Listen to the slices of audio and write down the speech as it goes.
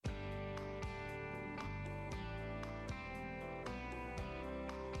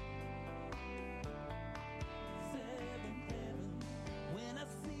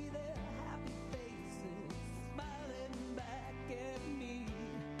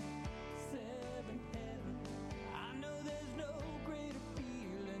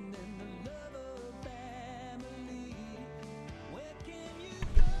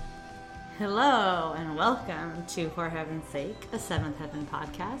Hello and welcome to For Heaven's Sake, a Seventh Heaven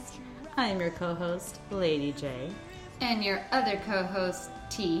podcast. I am your co-host, Lady J. And your other co-host,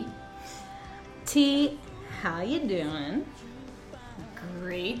 T. T, how you doing?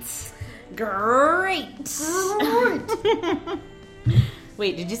 Great.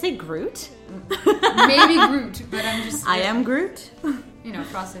 Wait, did you say Groot? Maybe Groot, but I'm just... I am Groot? You know,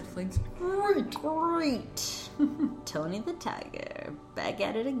 Frosted Flakes. Great. Tony the Tiger, back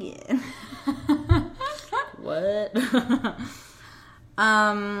at it again. What?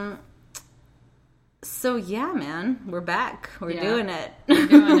 So yeah, man, we're back. We're doing it. We're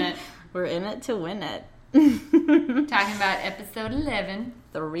doing it. We're in it to win it. Talking about episode 11.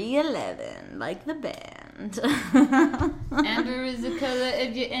 311, like the band. Amber is the color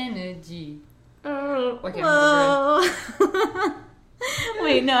of your energy. Oh, Okay, whoa.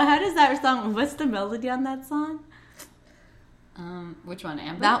 Wait, no, how does that song, what's the melody on that song? Which one,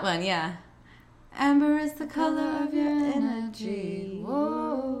 Amber? That one, yeah. Amber is the color of your energy.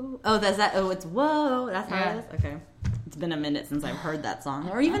 Whoa. Oh, that's that. Oh, it's whoa. That's how it is? Okay. It's been a minute since I've heard that song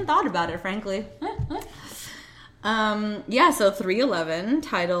or even thought about it, frankly. Yeah, so 311,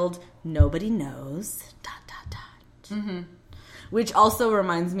 titled Nobody Knows, ... Mm-hmm. Which also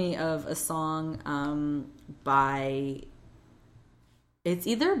reminds me of a song by... It's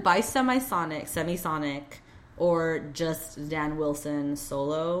either by Semisonic, or just Dan Wilson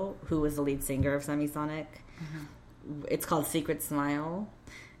solo, who was the lead singer of Semisonic. Mm-hmm. It's called Secret Smile.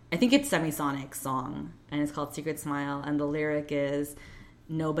 I think it's Semisonic's song, and it's called Secret Smile, and the lyric is,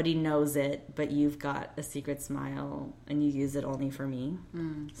 nobody knows it, but you've got a secret smile, and you use it only for me.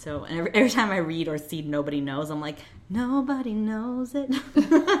 Mm. So and every time I read or see nobody knows, I'm like, nobody knows it.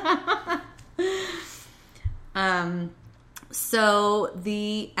 So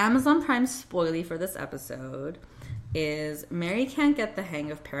the Amazon Prime spoilie for this episode is Mary can't get the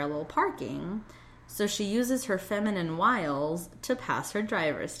hang of parallel parking, so she uses her feminine wiles to pass her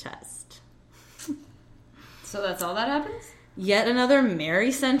driver's test. So that's all that happens? Yet another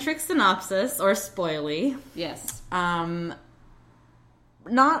Mary-centric synopsis, or spoilie. Yes. Not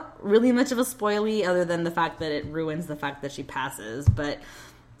really much of a spoilie other than the fact that it ruins the fact that she passes, but,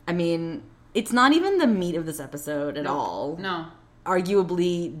 I mean... It's not even the meat of this episode at all. No.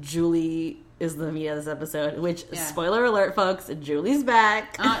 Arguably, Julie is the meat of this episode, which, spoiler alert, folks, Julie's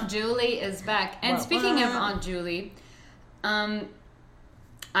back. Aunt Julie is back. And speaking of Aunt Julie, I'm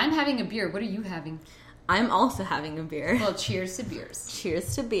having a beer. What are you having? I'm also having a beer. Well, cheers to beers.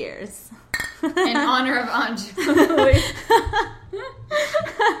 Cheers to beers. In honor of Aunt Julie.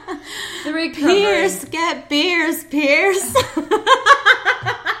 The recovery. Pierce, get beers, Pierce.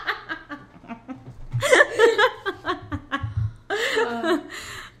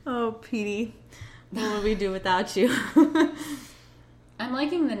 Oh, Petey, what would we do without you? I'm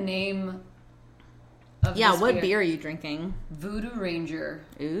liking the name of this what beer are you drinking? Voodoo Ranger.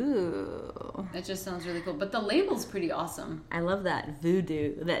 Ooh. That just sounds really cool. But the label's pretty awesome. I love that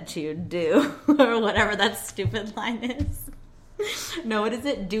voodoo that you do, or whatever that stupid line is. No, what is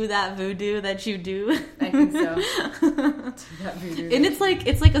it? Do that voodoo that you do? I think so. Do that voodoo. And it's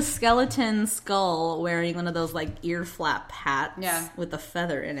like a skeleton skull wearing one of those like ear flap hats with a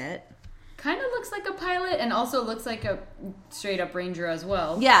feather in it. Kind of looks like a pilot and also looks like a straight up ranger as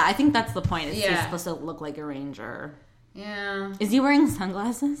well. Yeah, I think that's the point. He's supposed to look like a ranger. Yeah. Is he wearing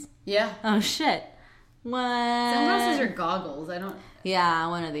sunglasses? Yeah. Oh shit. What? Sunglasses or goggles? I don't... Yeah,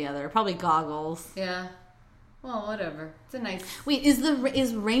 one or the other. Probably goggles. Yeah. Well, whatever. It's a nice... Wait,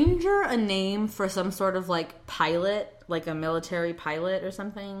 is Ranger a name for some sort of, like, pilot? Like a military pilot or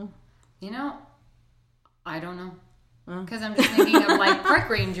something? You know, I don't know. Because I'm just thinking of, like,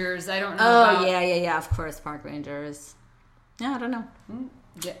 park rangers. I don't know about... yeah. Of course, park rangers. Yeah, I don't know.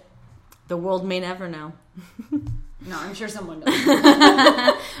 Yeah. The world may never know. No, I'm sure someone does.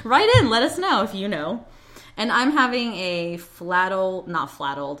 Write in. Let us know if you know. And I'm having a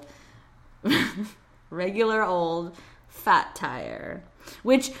regular old Fat Tire,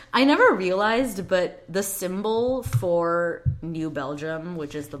 which I never realized, but the symbol for New Belgium,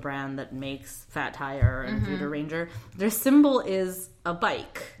 which is the brand that makes Fat Tire and Voodoo Ranger, their symbol is a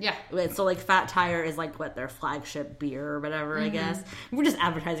bike. Yeah. So, like, Fat Tire is, like, what, their flagship beer or whatever, I guess. We're just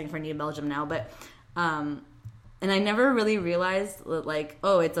advertising for New Belgium now, but, and I never really realized that, like,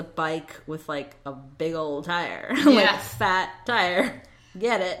 oh, it's a bike with, like, a big old tire. Like, Fat Tire.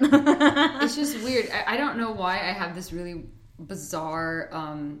 Get it. It's just weird. I don't know why I have this really bizarre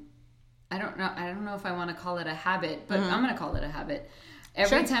I don't know if I want to call it a habit, but I'm going to call it a habit.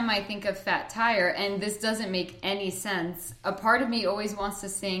 Every time I think of Fat Tire, and this doesn't make any sense, a part of me always wants to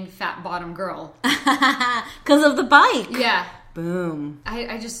sing Fat Bottom Girl. Because of the bike. Yeah. Boom.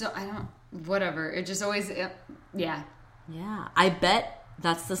 I just don't, whatever. It just always, yeah. Yeah. I bet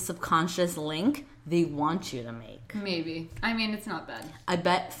that's the subconscious link they want you to make. Maybe. I mean, it's not bad. I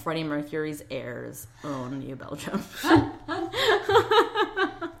bet Freddie Mercury's heirs own New Belgium.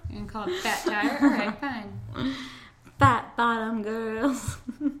 You can call it Fat Tire? Alright, fine. Fat bottom girls.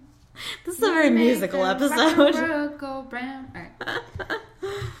 This is a very musical episode. Go brown.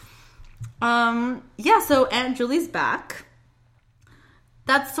 Alright. Yeah, so Aunt Julie's back.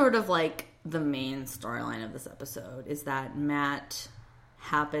 That's sort of like the main storyline of this episode, is that Matt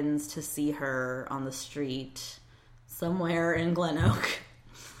happens to see her on the street somewhere in Glen Oak.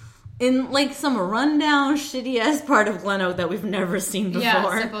 In like some rundown, shitty ass part of Glen Oak that we've never seen before.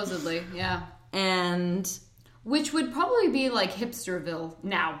 Yeah, supposedly, yeah. And which would probably be like Hipsterville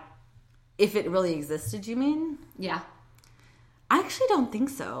now. If it really existed, you mean? Yeah. I actually don't think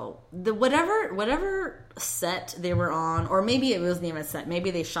so. The whatever set they were on, or maybe it wasn't even a set. Maybe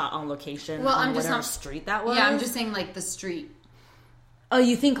they shot on location on whatever street that was. Yeah, I'm just saying like the street. Oh,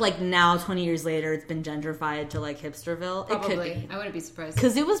 you think like now, 20 years later, it's been gentrified to like Hipsterville? Probably. It could be. I wouldn't be surprised.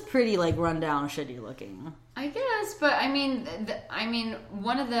 Because it was pretty like rundown, shitty looking. I guess, but I mean,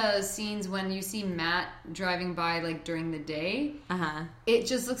 one of the scenes when you see Matt driving by like during the day, it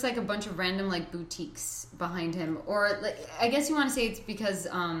just looks like a bunch of random like boutiques behind him, or like, I guess you want to say it's because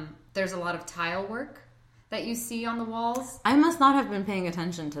there's a lot of tile work that you see on the walls. I must not have been paying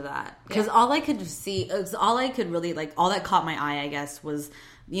attention to that. Because all I could really, like, all that caught my eye, I guess, was,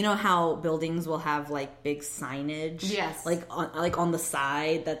 you know how buildings will have, like, big signage? Yes. Like on the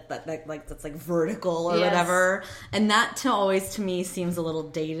side that's like vertical or whatever. And that always, to me, seems a little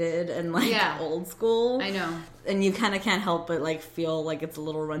dated and, like, old school. I know. And you kind of can't help but, like, feel like it's a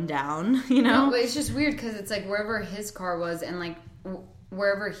little run down, you know? No, but it's just weird because it's, like, wherever his car was and, like,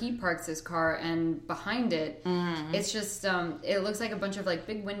 wherever he parks his car, and behind it, it's just, it looks like a bunch of, like,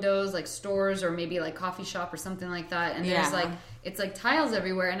 big windows, like stores, or maybe, like, coffee shop or something like that. And there's, like, it's, like, tiles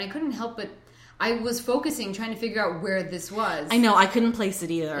everywhere. And I couldn't help but, I was focusing, trying to figure out where this was. I know, I couldn't place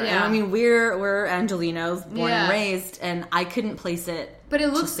it either. Yeah. And, I mean, we're Angelinos, born and raised, and I couldn't place it,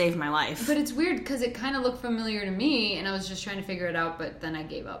 to save my life. But it's weird, because it kind of looked familiar to me, and I was just trying to figure it out, but then I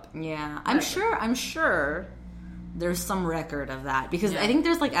gave up. Yeah, I'm sure there's some record of that, because I think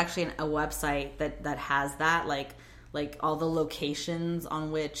there's like actually a website that has that, like all the locations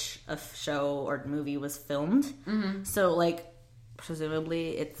on which a show or movie was filmed. Mm-hmm. So like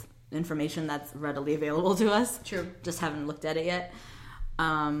presumably it's information that's readily available to us. True. Just haven't looked at it yet.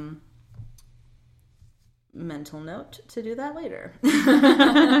 Mental note to do that later.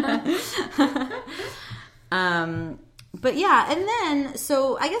 But yeah, and then,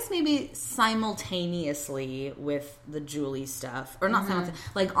 so I guess maybe simultaneously with the Julie stuff, or not simultaneously,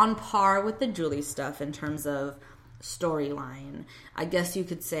 like on par with the Julie stuff in terms of storyline, I guess you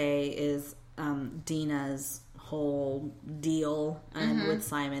could say is Dina's whole deal and with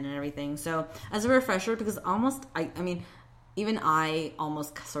Simon and everything. So as a refresher, because I mean, even I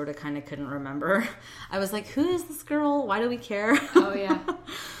almost sort of kind of couldn't remember. I was like, who is this girl? Why do we care? Oh, yeah.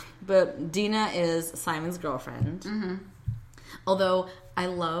 But Dina is Simon's girlfriend. Mm-hmm. Although I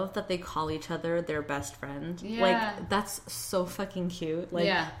love that they call each other their best friend. Yeah. Like, that's so fucking cute.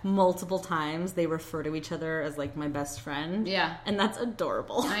 Like, multiple times they refer to each other as, like, my best friend. Yeah. And that's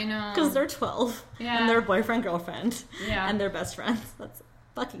adorable. I know. Because they're 12. Yeah. And they're boyfriend-girlfriend. Yeah. And they're best friends. That's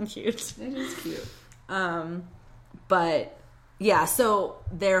fucking cute. It is cute. But... yeah, so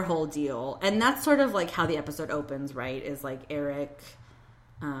their whole deal. And that's sort of, like, how the episode opens, right? Is, like, Eric...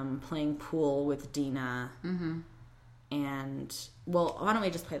 playing pool with Dina. Mm-hmm. And, well, why don't we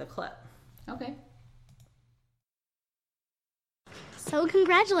just play the clip? Okay. So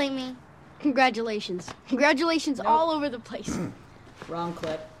congratulate me. Congratulations. Congratulations all over the place. Wrong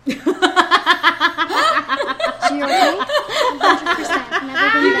clip. So you're okay? 100%.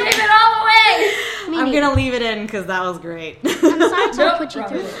 Never been You better. gave it all away! I'm going to leave it in because that was great. I'm sorry to put you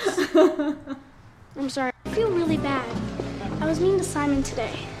through this. I'm sorry. I feel really bad. I was mean to Simon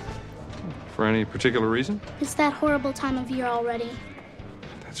today. For any particular reason? It's that horrible time of year already.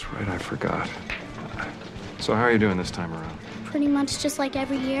 That's right, I forgot. So how are you doing this time around? Pretty much just like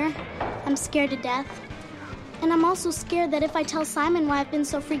every year. I'm scared to death. And I'm also scared that if I tell Simon why I've been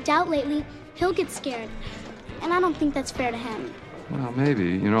so freaked out lately, he'll get scared. And I don't think that's fair to him. Well, maybe.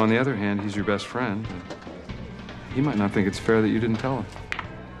 You know, on the other hand, he's your best friend. He might not think it's fair that you didn't tell him.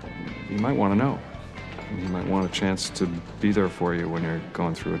 He might want to know. He might want a chance to be there for you when you're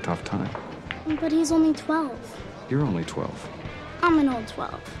going through a tough time. But he's only 12. You're only 12. I'm an old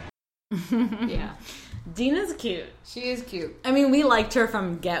 12. Yeah. Dina's cute. She is cute. I mean, we liked her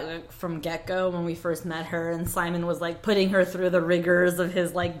from get-go when we first met her, and Simon was like putting her through the rigors of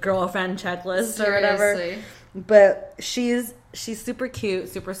his like girlfriend checklist or whatever. Seriously. But she's super cute,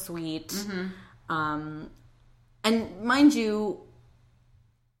 super sweet. Mm-hmm. And mind you,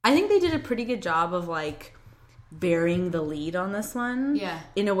 I think they did a pretty good job of like bearing the lead on this one. Yeah.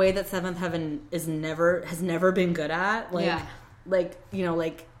 In a way that Seventh Heaven has never been good at. Like, Yeah. like, you know,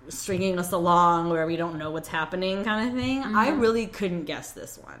 like stringing us along where we don't know what's happening kind of thing. I really couldn't guess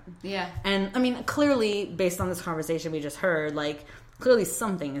this one. Yeah. And I mean, clearly, based on this conversation we just heard, like, clearly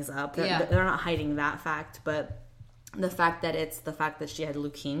something is up. They're not hiding that fact, but the fact that she had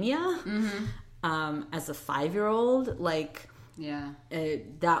leukemia as a 5-year-old, like, Yeah.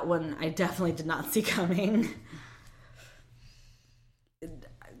 that one I definitely did not see coming.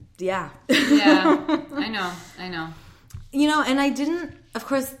 Yeah. Yeah. I know. You know, and I didn't, of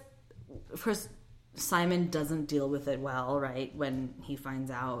course, Simon doesn't deal with it well, right, when he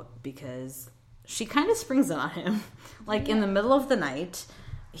finds out, because she kind of springs it on him. Like, in the middle of the night,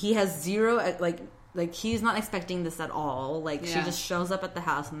 he has zero, like he's not expecting this at all. Like, she just shows up at the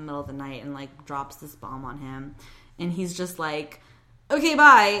house in the middle of the night and, like, drops this bomb on him. And he's just like, okay,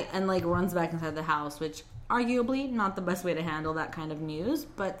 bye, and, like, runs back inside the house, which arguably not the best way to handle that kind of news,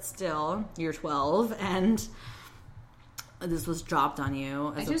 but still, you're 12, and this was dropped on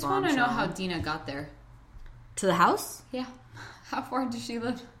you as I just a want to know bombshell. how Dina got there. To the house? Yeah. How far does she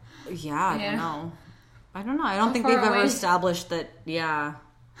live? Yeah, I don't know. I don't How think far they've ever away? established that, yeah,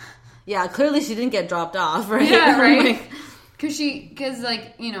 clearly she didn't get dropped off, right? Yeah, right. Like, Because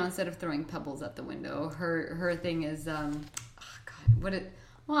like, you know, instead of throwing pebbles at the window, her thing is, what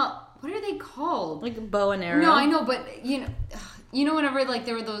are they called? like a bow and arrow? No, I know, but you know, whenever like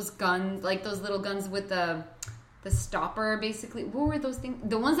there were those guns, like those little guns with the stopper, basically. What were those things?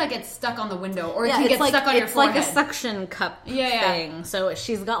 The ones that get stuck on the window, or it can get stuck on your forehead. It's like a suction cup thing. So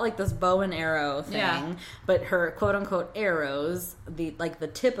she's got like this bow and arrow thing, but her quote unquote arrows, the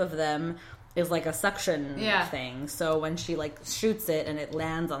tip of them is like a suction thing. So when she like shoots it and it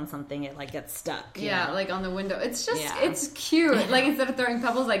lands on something, it like gets stuck. you know? Like on the window. It's just it's cute. Like instead of throwing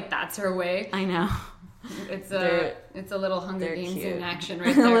pebbles, like that's her way. I know. It's a little Hunger Games in action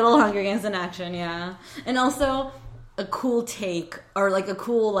right there. A little Hunger Games in action, yeah. And also a cool take, or like a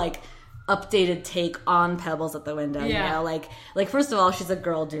cool like updated take on pebbles at the window. You know, like first of all, she's a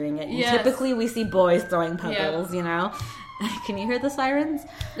girl doing it. Yes. Typically, we see boys throwing pebbles. You know, can you hear the sirens?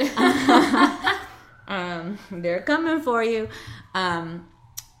 They're coming for you.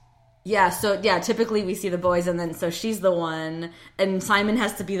 Typically we see the boys, and then so she's the one, and Simon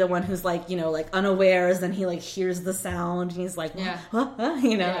has to be the one who's like, you know, like unawares, then he like hears the sound, and he's like,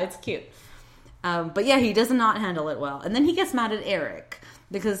 it's cute. But yeah, he does not handle it well, and then he gets mad at Eric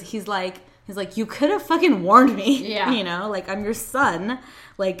because he's like, you could have fucking warned me, you know, like I'm your son,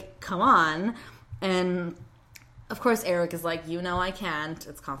 like come on, and. Of course, Eric is like, you know, I can't.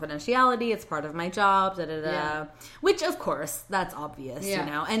 It's confidentiality. It's part of my job. Which, of course, that's obvious, you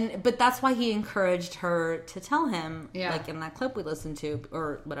know. But that's why he encouraged her to tell him, like in that clip we listened to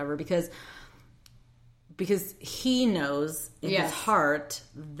or whatever, because he knows in his heart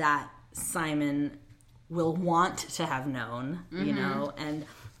that Simon will want to have known, you know, and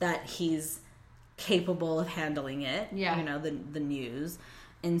that he's capable of handling it, you know, the news.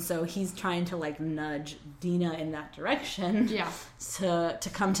 And so he's trying to like nudge Dina in that direction, to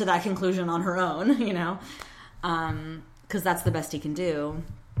come to that conclusion on her own, you know, because that's the best he can do.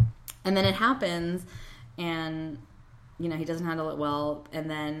 And then it happens, and you know he doesn't handle it well. And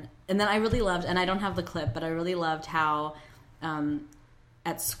then I really loved, and I don't have the clip, but I really loved how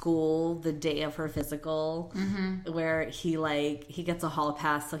at school the day of her physical, where he gets a hall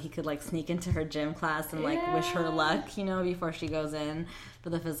pass so he could like sneak into her gym class and like wish her luck, you know, before she goes in for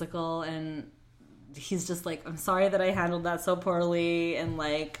the physical, and he's just like, I'm sorry that I handled that so poorly, and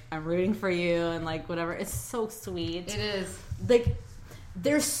like I'm rooting for you, and like whatever. It's so sweet. It is. Like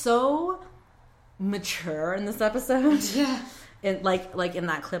they're so mature in this episode. Yeah. And like in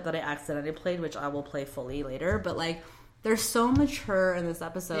that clip that I accidentally played, which I will play fully later, but like they're so mature in this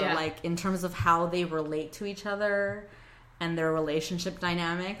episode, like in terms of how they relate to each other and their relationship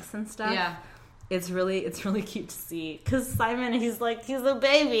dynamics and stuff. Yeah. It's really cute to see, because Simon, he's a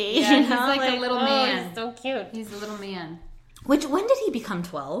baby. Yeah, you he's know? like a little man. He's so cute. He's a little man. When did he become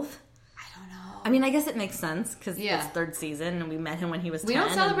 12? I don't know. I mean, I guess it makes sense because Yeah. it's third season, and we met him when he was 10. We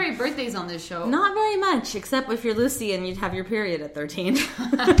don't celebrate birthdays on this show. Not very much, except if you're Lucy and you'd have your period at 13.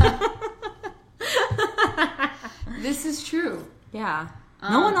 This is true. Yeah.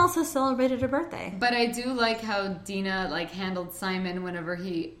 No one else has celebrated her birthday. But I do like how Dina handled Simon whenever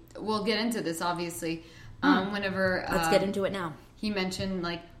we'll get into this obviously. Whenever let's get into it now. He mentioned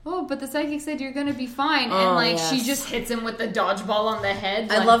oh, but the psychic said you're gonna be fine, and she just hits him with the dodgeball on the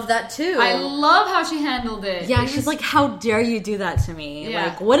head. I love that too. I love how she handled it. Yeah, she's like, "How dare you do that to me?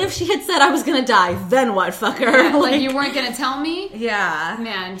 Yeah. What if she had said I was gonna die? Then what, fucker? Yeah, you weren't gonna tell me? Yeah,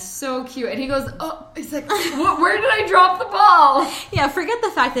 man, so cute." And he goes, "Oh," he's like, "Where did I drop the ball?" Yeah, forget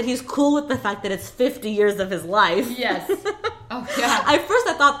the fact that he's cool with the fact that it's 50 years of his life. Yes. Oh yeah. At first,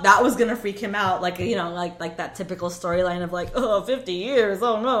 I thought that was gonna freak him out, like that typical storyline of 50 years.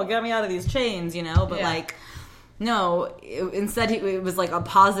 Oh no, get me out of these chains, But no. Instead, it was a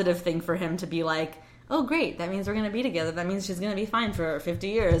positive thing for him to be like, oh great, that means we're gonna be together. That means she's gonna be fine for 50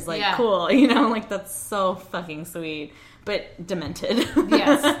 years. Cool, that's so fucking sweet, but demented.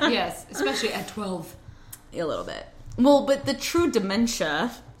 yes, especially at 12. A little bit. Well, but the true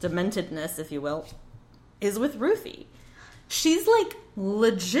dementedness, if you will, is with Ruthie. She's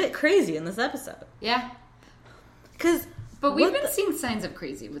legit crazy in this episode. Yeah. But we've been seeing signs of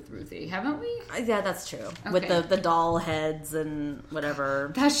crazy with Ruthie, haven't we? Yeah, that's true. Okay. With the doll heads and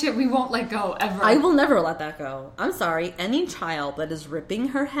whatever. That shit we won't let go, ever. I will never let that go. I'm sorry. Any child that is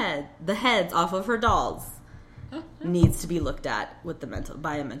ripping the heads off of her dolls needs to be looked at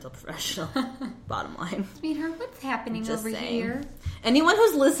by a mental professional. Bottom line. Sweetheart, what's happening over here? Anyone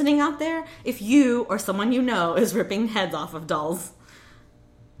who's listening out there, if you or someone you know is ripping heads off of dolls,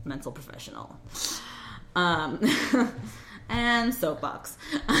 mental professional. And soapbox.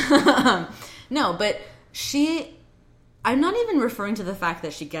 No, but I'm not even referring to the fact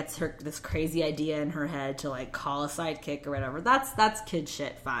that she gets this crazy idea in her head to call a sidekick or whatever. That's kid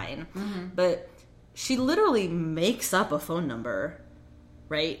shit, fine. Mm-hmm. But she literally makes up a phone number,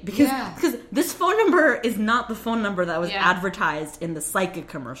 right? Because this phone number is not the phone number that was advertised in the psychic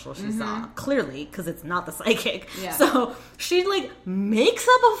commercial she saw. Clearly, because it's not the psychic. Yeah. So she makes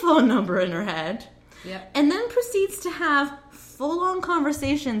up a phone number in her head. Yep. And then proceeds to have full-on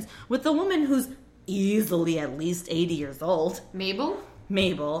conversations with a woman who's easily at least 80 years old. Mabel,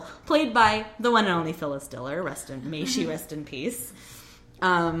 played by the one and only Phyllis Diller. May she rest in peace.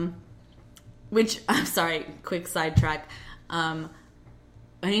 Which, I'm sorry, quick sidetrack.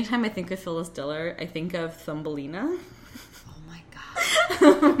 Anytime I think of Phyllis Diller, I think of Thumbelina. Oh my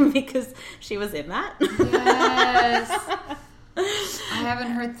god. Because she was in that. Yes. I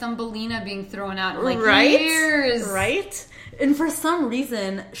haven't heard Thumbelina being thrown out in years. Right? And for some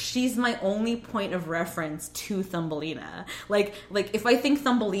reason, she's my only point of reference to Thumbelina. Like if I think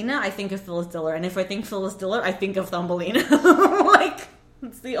Thumbelina, I think of Phyllis Diller. And if I think Phyllis Diller, I think of Thumbelina.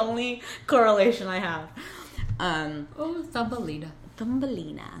 It's the only correlation I have. Thumbelina.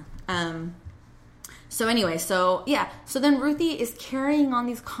 So anyway, so then Ruthie is carrying on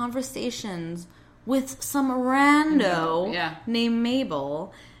these conversations with some rando named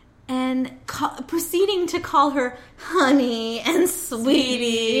Mabel, and proceeding to call her honey and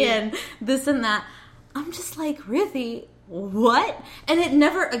sweetie and this and that. I'm just like, Ruthie, what? And it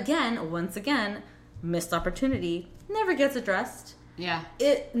never, once again, missed opportunity, never gets addressed. Yeah.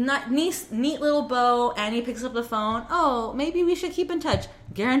 Neat little bow. Annie picks up the phone. Oh, maybe we should keep in touch.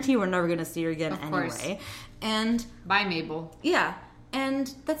 Guarantee we're never going to see her again anyway. And bye, Mabel. Yeah.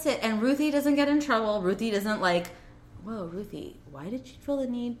 And that's it. And Ruthie doesn't get in trouble. Ruthie doesn't whoa, Ruthie, why did you feel the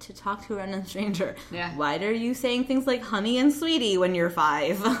need to talk to a random stranger? Yeah. Why are you saying things like honey and sweetie when you're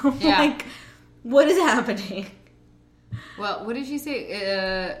 5? Yeah. What is happening? Well, what did she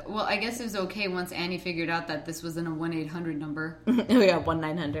say? Well, I guess it was okay once Annie figured out that this wasn't a 1-800 number. Oh, yeah,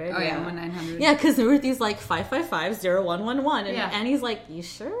 1-900. Oh, yeah, 1-900. Yeah, because Ruthie's 555-0111. And Annie's like, you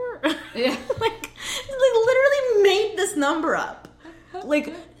sure? Yeah. Literally made this number up.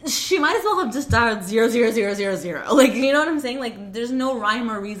 She might as well have just dialed 00000. You know what I'm saying? There's no rhyme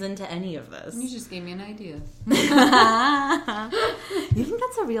or reason to any of this. You just gave me an idea. You think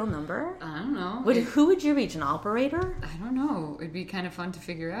that's a real number? I don't know. Who would you reach? An operator? I don't know. It'd be kind of fun to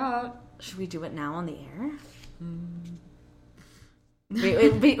figure out. Should we do it now on the air?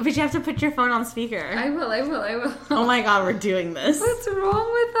 Wait, but you have to put your phone on speaker. I will. Oh my god, we're doing this. What's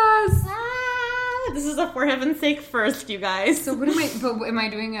wrong with us? This is a for heaven's sake first, you guys. So am I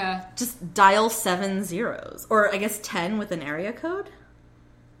doing just dial 7 zeros. Or I guess 10 with an area code.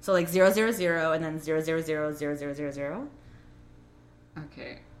 So 000 and then 0000000.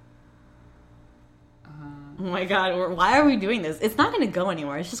 Okay. Oh my god, why are we doing this? It's not going to go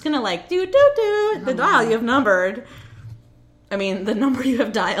anywhere. It's just going to do the dial you have numbered. I mean, the number you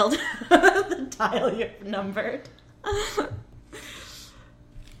have dialed. The dial you have numbered.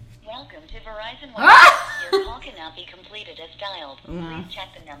 Welcome to Verizon Wireless. Your call cannot be completed as dialed. Please check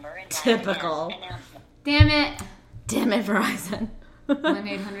the number and dial Typical. announcement. Damn it. Damn it, Verizon.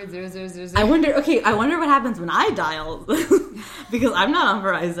 1-800-0000. I wonder what happens when I dial. Because I'm not on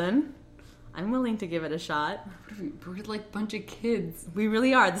Verizon. I'm willing to give it a shot. We're like a bunch of kids. We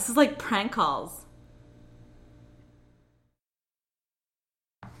really are. This is like prank calls.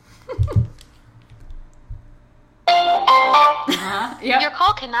 Yep. Your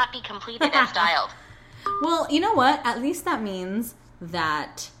call cannot be completed as dialed. Well, you know what? At least that means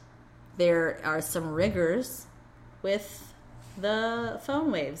that there are some riggers with the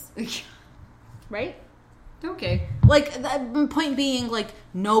phone waves. Right? Okay. Like, the point being, like,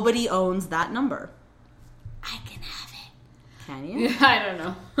 nobody owns that number. I can have it. Can you? Yeah, I don't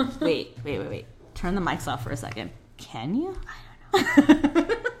know. Wait. Turn the mics off for a second. Can you? I don't know.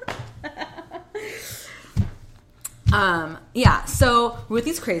 Yeah, so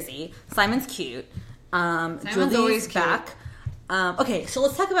Ruthie's crazy. Simon's cute. Julie's always cute. back. Okay, so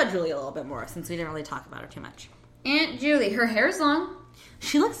let's talk about Julie a little bit more since we didn't really talk about her too much. Aunt Julie, her hair's long.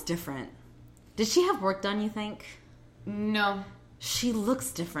 She looks different. Did she have work done, you think? No. She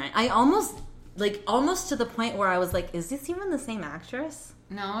looks different. I almost to the point where I was like, is this even the same actress?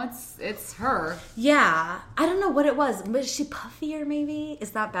 No, it's her. Yeah. I don't know what it was. But is she puffier, maybe?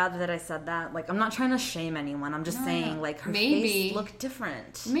 Is that bad that I said that? Like, I'm not trying to shame anyone. I'm just saying, like, her face looked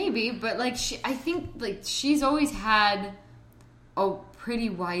different. Maybe, but, like, I think, like, she's always had a pretty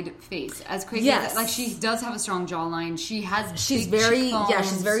wide face. As crazy as, like, she does have a strong jawline. She's very, cheekbones.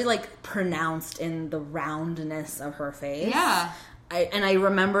 she's very, like, pronounced in the roundness of her face. Yeah. I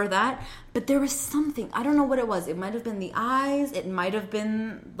remember that, but there was something, I don't know what it was. It might have been the eyes. It might have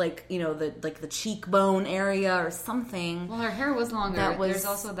been like, you know, the cheekbone area or something. Well, her hair was longer. There's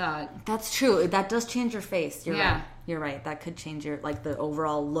also that. That's true. That does change your face. You're Yeah. right. You're right. That could change your, like, the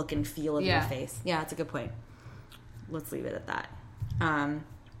overall look and feel of your face. Yeah, that's a good point. Let's leave it at that.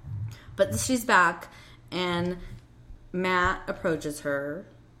 But she's back, and Matt approaches her.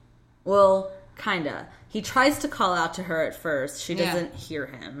 Well, kinda. He tries to call out to her at first. She doesn't hear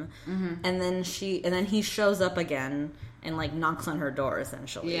him. Mm-hmm. And then he shows up again and, like, knocks on her door,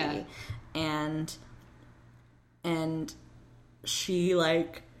 essentially. Yeah. And she,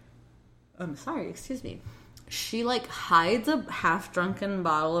 like, I'm sorry, excuse me. She, like, hides a half-drunken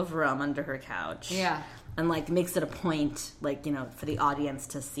bottle of rum under her couch. Yeah. And, like, makes it a point, like, you know, for the audience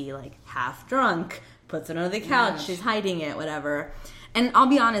to see, like, half drunk, puts it under the couch, she's hiding it, whatever. And I'll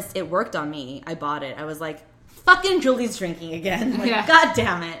be honest, it worked on me. I bought it. I was like, fucking Julie's drinking again. Like, God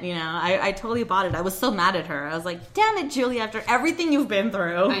damn it, you know. I totally bought it. I was so mad at her. I was like, damn it, Julie, after everything you've been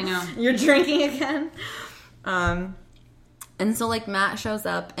through. I know. You're drinking again. And so, like, Matt shows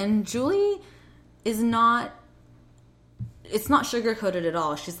up, and Julie is not... It's not sugar-coated at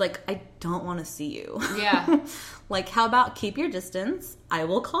all. She's like, I don't want to see you. Yeah. Like, how about keep your distance? I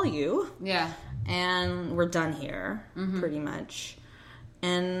will call you. Yeah. And we're done here, pretty much.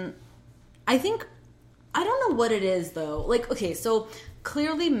 And I think, I don't know what it is, though. Like, okay, so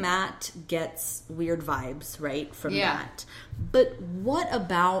clearly Matt gets weird vibes, right, from Matt. But what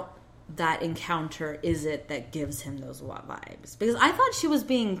about that encounter is it that gives him those vibes? Because I thought she was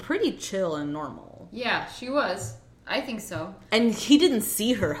being pretty chill and normal. Yeah, she was. I think so. And he didn't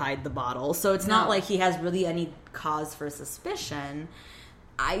see her hide the bottle, so it's not like he has really any cause for suspicion.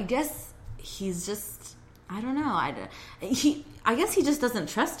 I guess he's just, I don't know. I guess he just doesn't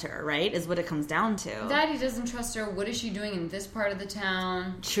trust her, right? Is what it comes down to. That he doesn't trust her. What is she doing in this part of the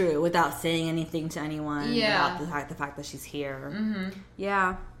town? True, without saying anything to anyone. Yeah. Without the fact that she's here. Mm-hmm.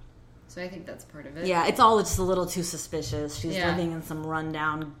 Yeah. So I think that's part of it. Yeah, it's all just a little too suspicious. She's living in some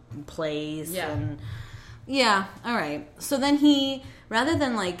rundown place. Yeah. And yeah, all right. So then he, rather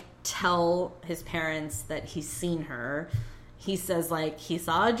than, like, tell his parents that he's seen her, he says, like, he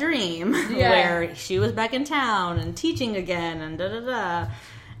saw a dream where she was back in town and teaching again and da-da-da.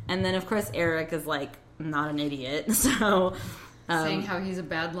 And then, of course, Eric is, like, not an idiot. So saying how he's a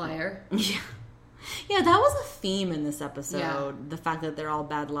bad liar. Yeah. Yeah, that was a theme in this episode. Yeah. The fact that they're all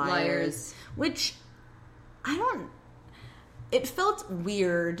bad liars. Which, it felt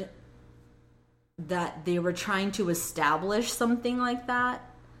weird that they were trying to establish something like that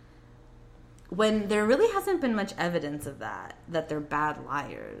when there really hasn't been much evidence of that they're bad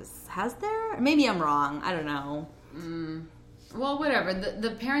liars. Has there? Maybe I'm wrong. I don't know. Well, whatever.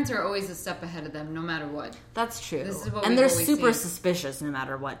 The parents are always a step ahead of them, no matter what. That's true. This is what and they're super suspicious no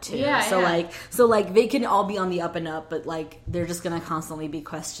matter what, too. Yeah, so like they can all be on the up and up, but, like, they're just gonna constantly be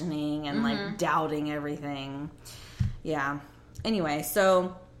questioning and like doubting everything. Yeah. Anyway,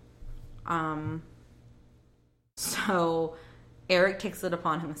 so Eric takes it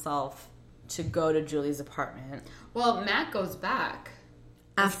upon himself to go to Julie's apartment. Well, Matt goes back.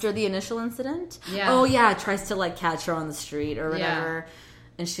 After the initial incident? Yeah. Oh, yeah. Tries to, like, catch her on the street or whatever. Yeah.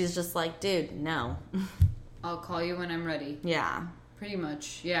 And she's just like, dude, no. I'll call you when I'm ready. Yeah. Pretty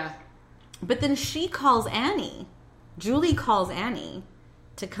much, yeah. But then she calls Annie. Julie calls Annie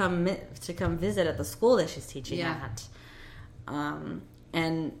to come visit at the school that she's teaching at.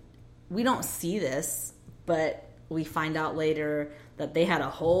 And we don't see this, but we find out later that they had a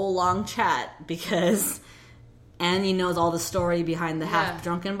whole long chat because Annie knows all the story behind the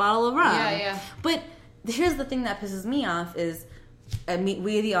half-drunken bottle of rum. Yeah. But here's the thing that pisses me off is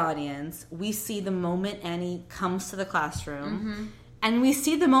we, the audience, we see the moment Annie comes to the classroom, and we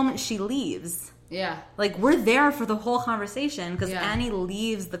see the moment she leaves. Yeah. Like, we're there for the whole conversation because Annie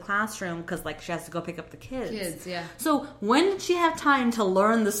leaves the classroom because, like, she has to go pick up the kids. So when did she have time to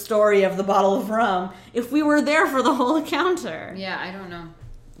learn the story of the bottle of rum if we were there for the whole encounter? Yeah, I don't know.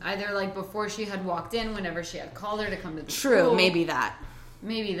 Either, like, before she had walked in, whenever she had called her to come to the school. True, maybe that.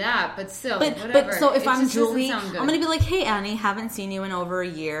 Maybe that, but still, whatever. But so if I'm Julie, I'm going to be like, hey, Annie, haven't seen you in over a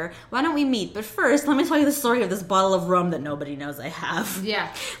year. Why don't we meet? But first, let me tell you the story of this bottle of rum that nobody knows I have.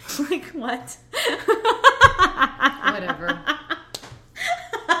 Yeah. Like, what? Whatever.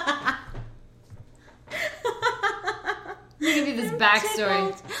 Let me give you this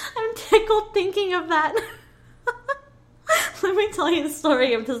backstory. I'm tickled thinking of that. Let me tell you the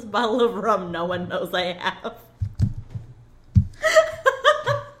story of this bottle of rum no one knows I have.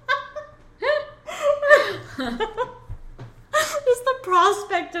 Just the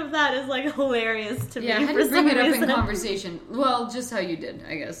prospect of that is like hilarious to me. Yeah, I had to bring it up in conversation. Well, just how you did,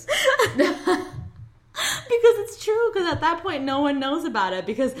 I guess. Because it's true, because at that point no one knows about it,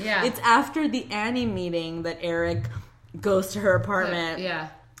 because it's after the Annie meeting that Eric goes to her apartment. Yeah.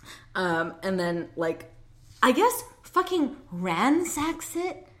 And then, like, I guess fucking ransacks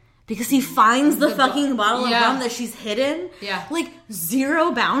it because he finds the fucking bottle of rum that she's hidden. Yeah. Like,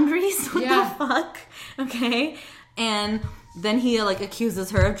 zero boundaries. What the fuck? Okay. And then he, like,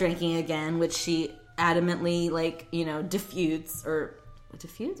 accuses her of drinking again, which she adamantly, like, you know,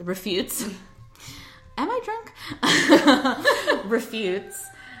 refutes. Am I drunk? Refutes.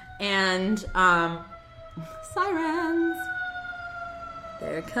 And, sirens.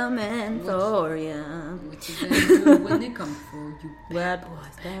 They're coming for you. What you gonna do when they come for you? Bad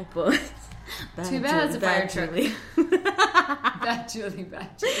boys. Bad Too bad it's a fire truck. Bad Julie.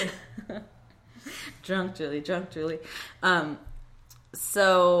 Drunk Julie.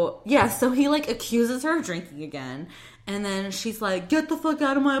 So he, like, accuses her of drinking again. And then she's like, get the fuck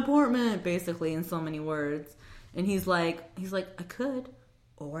out of my apartment, basically, in so many words. And he's like, I could.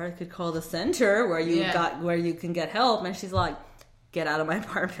 Or I could call the center where you can get help. And she's like, get out of my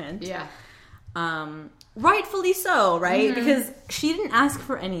apartment. Yeah. Rightfully so, right? Mm-hmm. Because she didn't ask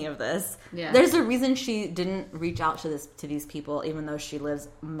for any of this. Yeah. There's a reason she didn't reach out to these people, even though she lives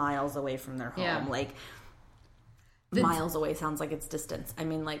miles away from their home. Yeah. Like, miles away sounds like it's distance. I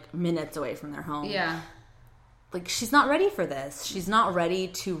mean, like, minutes away from their home. Yeah. Like, she's not ready for this. She's not ready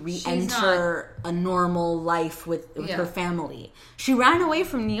to re-enter a normal life with her family. She ran away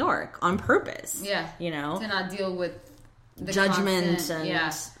from New York on purpose. Yeah. You know? To not deal with the judgment constant,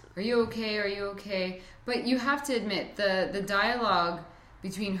 Are you okay? But you have to admit, the dialogue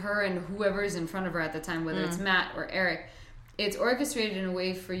between her and whoever is in front of her at the time, whether it's Matt or Eric, it's orchestrated in a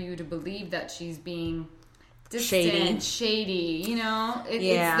way for you to believe that she's being distant, shady, you know?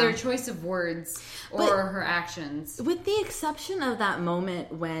 It's their choice of words or her actions. With the exception of that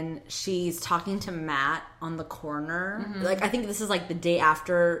moment when she's talking to Matt on the corner, like, I think this is, like, the day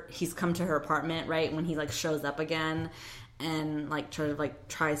after he's come to her apartment, right? When he, like, shows up again and, like, sort of, like,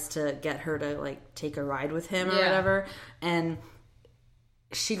 tries to get her to, like, take a ride with him or whatever. And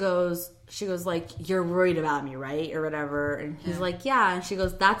she goes, like, you're worried about me, right? Or whatever. And he's like, yeah. And she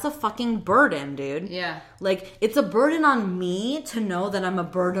goes, that's a fucking burden, dude. Yeah. Like, it's a burden on me to know that I'm a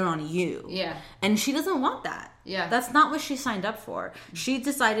burden on you. Yeah. And she doesn't want that. Yeah. That's not what she signed up for. She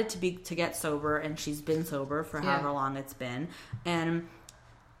decided to get sober, and she's been sober for however long it's been. And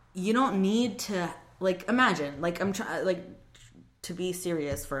you don't need to, like, imagine, like, I'm trying, like, to be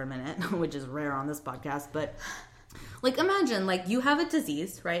serious for a minute, which is rare on this podcast, but, like, imagine, like, you have a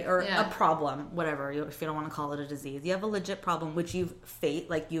disease, right? Or a problem, whatever, if you don't want to call it a disease. You have a legit problem, which you've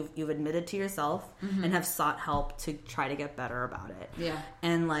you've admitted to yourself and have sought help to try to get better about it. Yeah.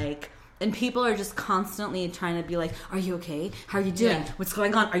 And, like, and people are just constantly trying to be like, are you okay? How are you doing? Yeah. What's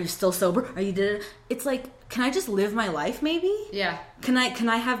going on? Are you still sober? It's like, can I just live my life, maybe? Yeah. Can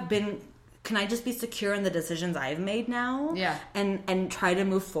I have been can I just be secure in the decisions I've made now? Yeah. And try to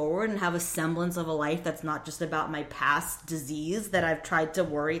move forward and have a semblance of a life that's not just about my past disease that I've tried to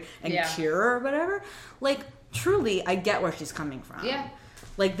worry and cure or whatever. Like, truly, I get where she's coming from. Yeah.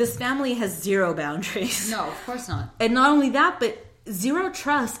 Like, this family has zero boundaries. No, of course not. And not only that, but zero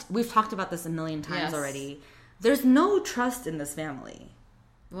trust. We've talked about this a million times already. There's no trust in this family.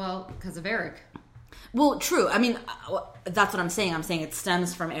 Well, because of Eric. Well, true. I mean, that's what I'm saying. I'm saying it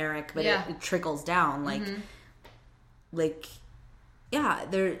stems from Eric, but it trickles down. Like,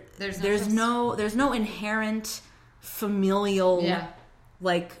 there's no inherent familial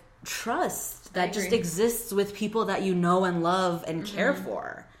like trust that just exists with people that you know and love and care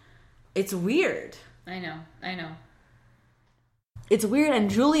for. It's weird. I know. It's weird, and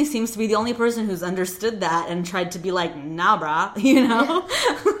Julie seems to be the only person who's understood that and tried to be like, nah, brah, you know?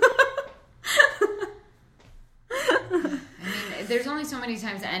 There's only so many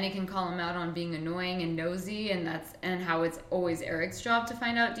times Annie can call him out on being annoying and nosy, and how it's always Eric's job to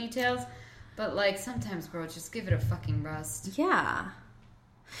find out details. But, like, sometimes, bro, just give it a fucking rest. Yeah.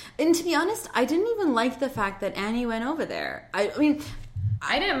 And to be honest, I didn't even like the fact that Annie went over there. I mean,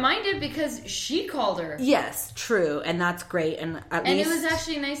 I didn't mind it because she called her. Yes, true, and that's great. And at least it was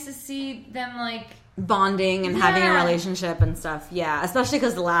actually nice to see them, like, bonding and having a relationship and stuff. Yeah, especially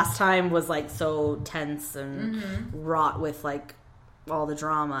because the last time was like so tense and wrought with like all the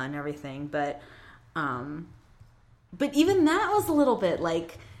drama and everything. But even that was a little bit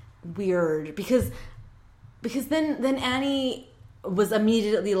like weird because then Annie was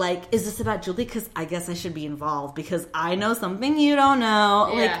immediately like, is this about Julie? Because I guess I should be involved because I know something you don't know.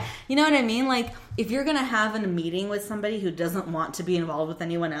 Yeah. Like, you know what I mean? Like, if you're going to have a meeting with somebody who doesn't want to be involved with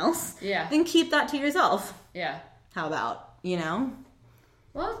anyone else, then keep that to yourself. Yeah. How about, you know?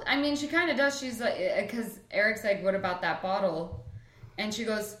 Well, I mean, she kind of does. She's like, because Eric's like, what about that bottle? And she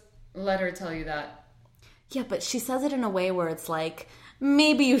goes, let her tell you that. Yeah, but she says it in a way where it's like,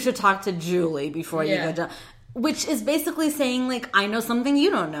 maybe you should talk to Julie before you go down. Which is basically saying, like, I know something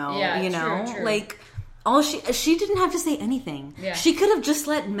you don't know, you know? True. Like, she didn't have to say anything. Yeah. She could have just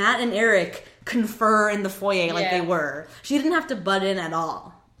let Matt and Eric confer in the foyer like they were. She didn't have to butt in at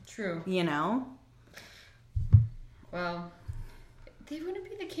all. True. You know? Well, they wouldn't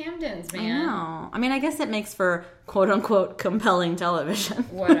be the Camdens, man. I know. I mean, I guess it makes for quote-unquote compelling television.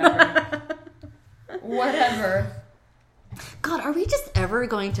 Whatever. God, are we just ever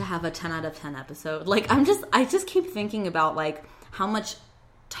going to have a 10 out of 10 episode? Like, I just keep thinking about, like, how much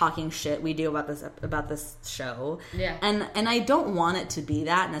talking shit we do about this show. Yeah. And I don't want it to be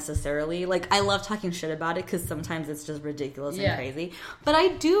that necessarily. Like, I love talking shit about it because sometimes it's just ridiculous and crazy. But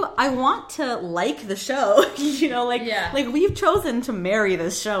I want to like the show. You know, like we've chosen to marry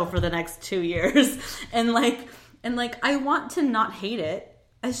this show for the next 2 years. And I want to not hate it.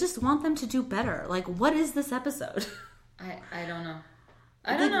 I just want them to do better. Like, what is this episode? I don't know.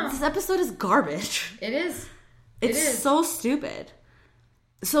 I don't know. This episode is garbage. It is. It's so stupid.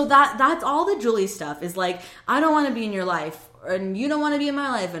 So that's all the Julie stuff is like, I don't want to be in your life, and you don't want to be in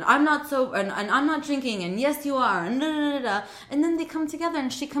my life, and I'm not and I'm not drinking, and yes you are, and da da da da. And then they come together,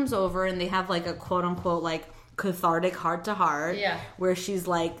 and she comes over, and they have like a quote unquote like cathartic heart to heart, where she's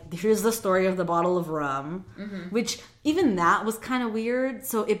like, here's the story of the bottle of rum, which even that was kind of weird.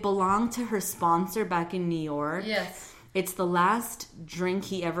 So it belonged to her sponsor back in New York. Yes. It's the last drink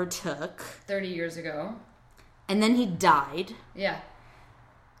he ever took. 30 years ago. And then he died. Yeah.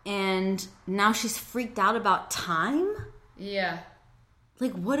 And now she's freaked out about time? Yeah.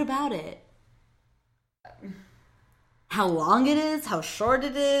 Like, what about it? How long it is? How short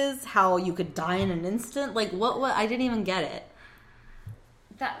it is? How you could die in an instant? Like, what? I didn't even get it.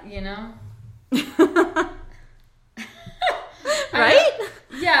 That, you know? Right?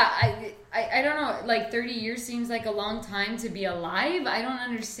 I don't know, like 30 years seems like a long time to be alive. I don't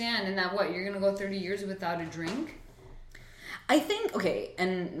understand. And that what, you're going to go 30 years without a drink? I think, okay,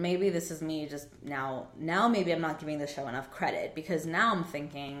 and maybe this is me just now maybe I'm not giving the show enough credit, because now I'm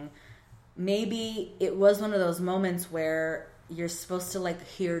thinking maybe it was one of those moments where you're supposed to like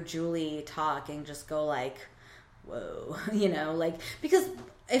hear Julie talk and just go like, whoa, you know, like, because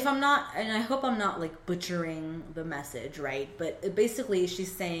if I'm not, and I hope I'm not like butchering the message, right? But basically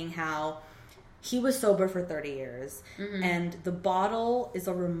she's saying how he was sober for 30 years and the bottle is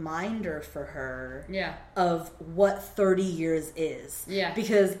a reminder for her of what 30 years is. Yeah.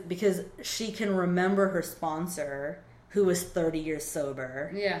 Because she can remember her sponsor who was 30 years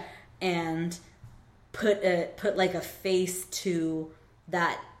sober. Yeah. And put like a face to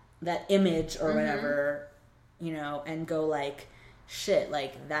that image or whatever, you know, and go like, shit,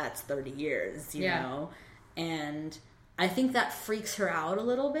 like that's 30 years, you know? And I think that freaks her out a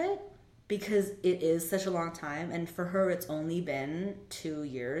little bit, because it is such a long time, and for her it's only been 2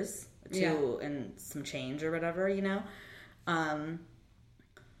 years, and some change or whatever, you know.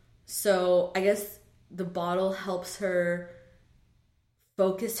 So I guess the bottle helps her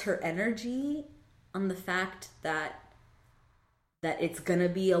focus her energy on the fact that it's gonna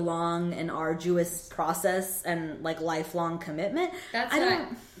be a long and arduous process and like lifelong commitment. I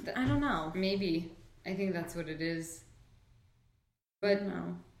don't know. Maybe. I think that's what it is. But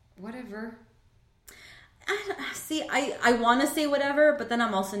no, whatever. I want to say whatever, but then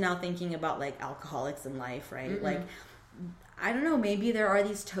I'm also now thinking about like alcoholics in life, right? Mm-hmm. Like, I don't know, maybe there are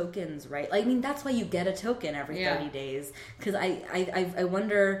these tokens, right? Like, I mean, that's why you get a token every 30 days. Because I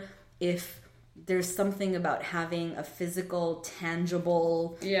wonder if there's something about having a physical,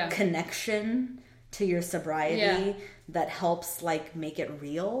 tangible connection to your sobriety that helps like make it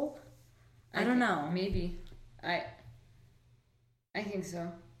real. I don't know. Maybe. I think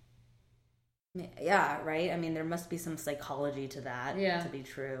so. Yeah, right? I mean, there must be some psychology to that to be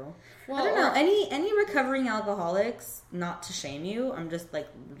true. Well, I don't know. Any recovering alcoholics, not to shame you, I'm just like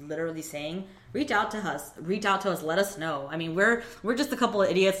literally saying, reach out to us. Let us know. I mean, we're just a couple of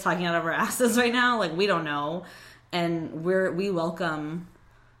idiots talking out of our asses right now. Like, we don't know. And we welcome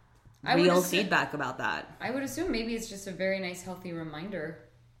real feedback about that. I would assume maybe it's just a very nice, healthy reminder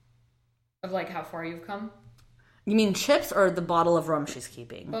of like how far you've come. You mean chips or the bottle of rum she's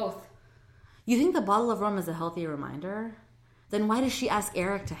keeping? Both. You think the bottle of rum is a healthy reminder? Then why does she ask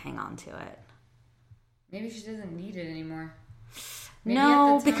Eric to hang on to it? Maybe she doesn't need it anymore.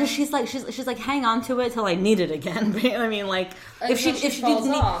 No, because she's like hang on to it till I need it again. I mean, like if she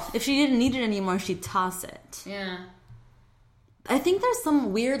didn't need it anymore, she'd toss it. Yeah. I think there's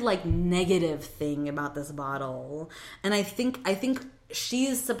some weird like negative thing about this bottle, and I think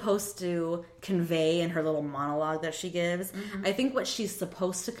she's supposed to convey in her little monologue that she gives. Mm-hmm. I think what she's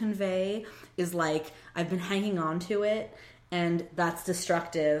supposed to convey is like, I've been hanging on to it and that's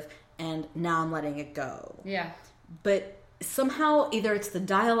destructive and now I'm letting it go. Yeah. But somehow either it's the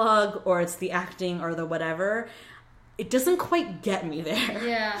dialogue or it's the acting or the whatever, it doesn't quite get me there.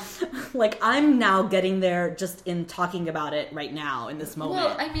 Yeah. Like, I'm now getting there just in talking about it right now in this moment.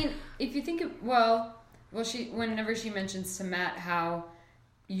 Well, I mean, if you think of, whenever she mentions to Matt how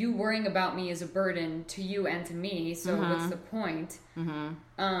you worrying about me is a burden to you and to me, so what's the point?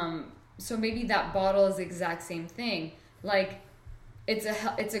 Mm-hmm. So maybe that bottle is the exact same thing. Like, it's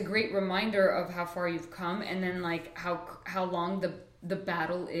a great reminder of how far you've come, and then like how long the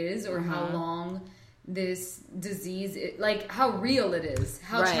battle is, or how long this disease, like how real it is,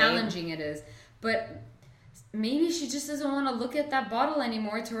 how challenging it is. But maybe she just doesn't want to look at that bottle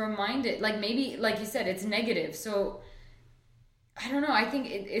anymore to remind it. Like, maybe, like you said, it's negative. So, I don't know. I think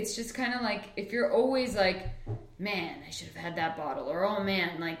it's just kind of like, if you're always like, man, I should have had that bottle. Or, oh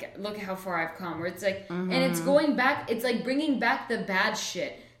man, like, look at how far I've come. Or it's like, and it's going back, it's like bringing back the bad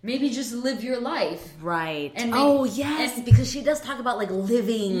shit. Maybe just live your life. Right. And because she does talk about like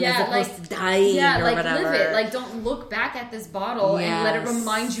living as opposed to dying or whatever. Live it. Like, don't look back at this bottle and let it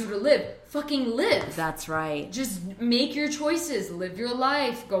remind you to live. Fucking live. That's right. Just make your choices. Live your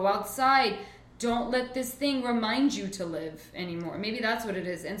life. Go outside. Don't let this thing remind you to live anymore. Maybe that's what it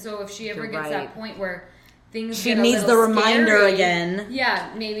is. And so if she ever gets that point where things she needs the reminder scary, again.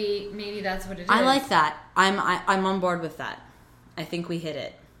 Yeah, maybe that's what it is. I like that. I'm on board with that. I think we hit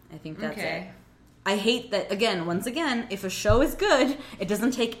it. I think that's it. I hate that, once again, if a show is good, it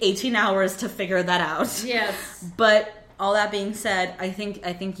doesn't take 18 hours to figure that out. Yes. But all that being said, I think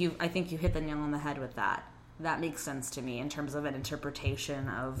you hit the nail on the head with that. That makes sense to me in terms of an interpretation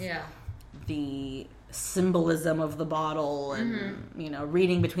of the symbolism of the bottle and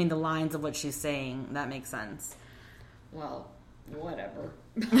reading between the lines of what she's saying. That makes sense. Well, whatever.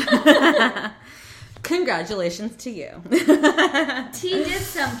 Congratulations to you. T did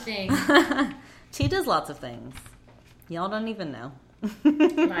something. T does lots of things. Y'all don't even know.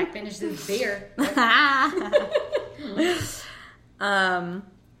 Like, finish this beer.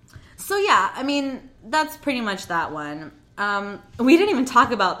 So yeah, I mean, that's pretty much that one. We didn't even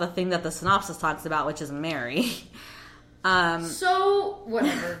talk about the thing that the synopsis talks about, which is Mary. So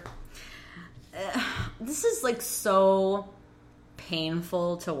whatever. This is like so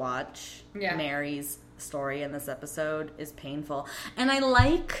painful to watch. Yeah. Mary's story in this episode is painful. And I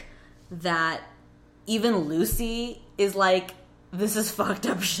like that even Lucy is like, this is fucked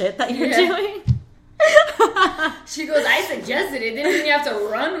up shit that you're doing. She goes, I suggested it. Didn't even have to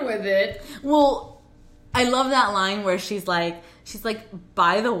run with it. Well, I love that line where she's like,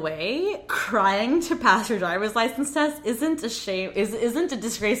 by the way, crying to pass your driver's license test isn't a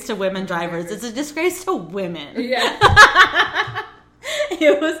disgrace to women drivers. It's a disgrace to women. Yeah.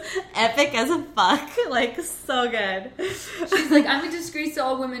 It was epic as a fuck. Like, so good. She's like, I'm a disgrace to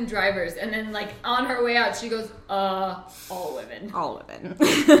all women drivers. And then, like, on her way out, she goes, all women. All women.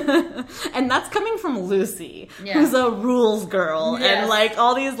 And that's coming from Lucy, Yeah. who's a rules girl. Yes. And, like,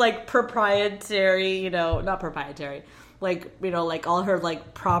 all these, like, proprietary, you know, not proprietary, like, you know, like, all her,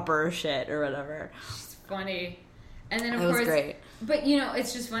 like, proper shit or whatever. It's funny. And then, of It was course... great. But, you know,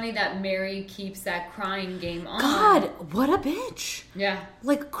 it's just funny that Mary keeps that crying game on. God, what a bitch. Yeah.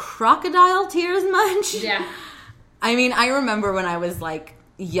 Like, crocodile tears much? Yeah. I mean, I remember when I was, like,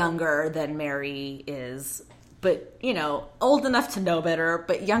 younger than Mary is, but, you know, old enough to know better,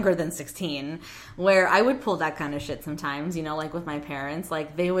 but younger than 16, where I would pull that kind of shit sometimes, you know, like with my parents.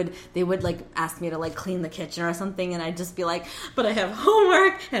 Like, they would like, ask me to, like, clean the kitchen or something, and I'd just be like, but I have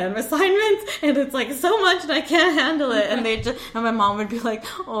homework and assignments, and it's, like, so much, and I can't handle it. And and my mom would be like,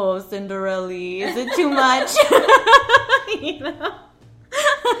 oh, Cinderella, is it too much? You know?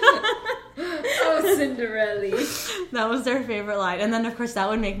 Oh, Cinderella. That was their favorite line. And then, of course, that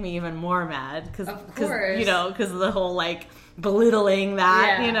would make me even more mad. Of course. You know, because of the whole, like, belittling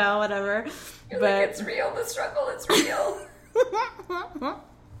that, Yeah. you know, whatever. You're like, it's real. The struggle is real.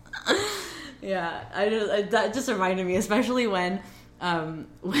 Yeah. That just reminded me, especially when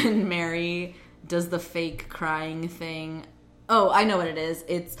Mary does the fake crying thing. Oh, I know what it is.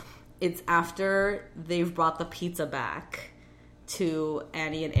 It's after they've brought the pizza back to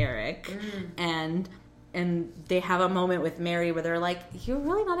Annie and Eric, and they have a moment with Mary where they're like, you're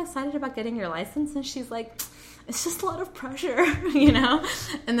really not excited about getting your license? And she's like, it's just a lot of pressure, you know?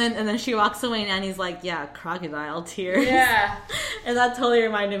 And then she walks away and Annie's like, yeah, crocodile tears. Yeah. And that totally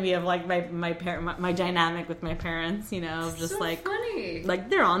reminded me of, like, my dynamic with my parents, you know, just so like funny. Like,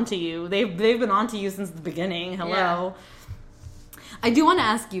 they're onto you. They've been onto you since the beginning. Hello. Yeah. I do want to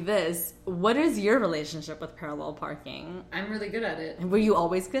ask you this. What is your relationship with parallel parking? I'm really good at it. Were you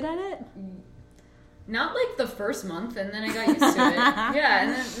always good at it? Not like the first month, and then I got used to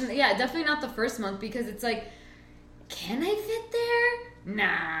it. Yeah, definitely not the first month, because it's like, can I fit there?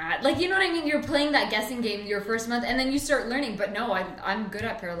 Nah. Like, you know what I mean? You're playing that guessing game your first month, and then you start learning. But no, I'm good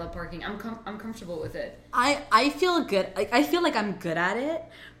at parallel parking. I'm comfortable with it. I feel good. Like, I feel like I'm good at it.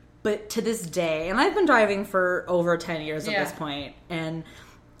 But to this day, and I've been driving for over 10 years at this point, and,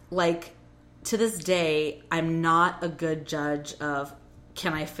 like, to this day, I'm not a good judge of,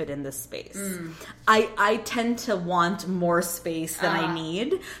 can I fit in this space? I tend to want more space than I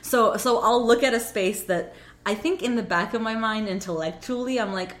need. So I'll look at a space that I think in the back of my mind, intellectually,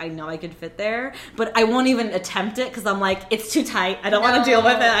 I'm like, I know I could fit there, but I won't even attempt it because I'm like, it's too tight. I don't want to deal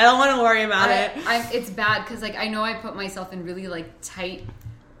with it. I don't want to worry about it. It's bad because, like, I know I put myself in really, like, tight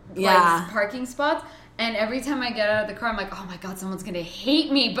Yeah. parking spots, and every time I get out of the car, I'm like, oh my god, someone's gonna hate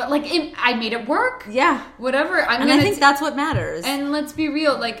me. But, like, I made it work. Yeah. Whatever. I think that's what matters. And let's be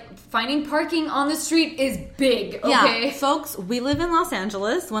real, like, finding parking on the street is big, okay? Yeah, folks, we live in Los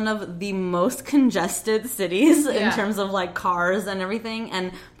Angeles, one of the most congested cities in terms of, like, cars and everything,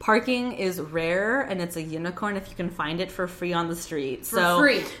 and parking is rare, and it's a unicorn if you can find it for free on the street. For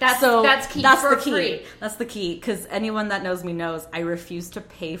free. That's key. That's for the key. free. That's the key, because anyone that knows me knows I refuse to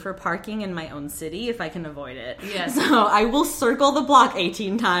pay for parking in my own city if I can avoid it. Yes. So I will circle the block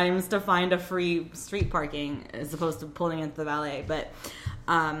 18 times to find a free street parking as opposed to pulling into the valet, but...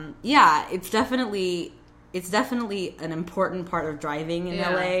 yeah, it's definitely an important part of driving in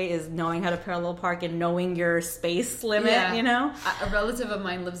LA is knowing how to parallel park and knowing your space limit, you know? A relative of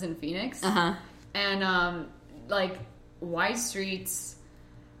mine lives in Phoenix. And, like, wide streets,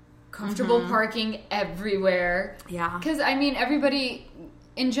 comfortable parking everywhere. Yeah. Because, I mean, everybody...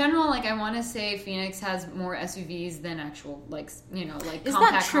 In general, like, I want to say Phoenix has more SUVs than actual, like, you know, like, Is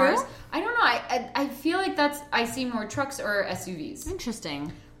compact that true? cars. I don't know. I feel like I see more trucks or SUVs.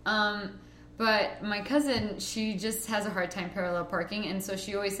 Interesting. But my cousin, she just has a hard time parallel parking, and so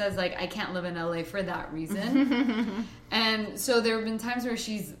she always says, like, I can't live in LA for that reason. And so there have been times where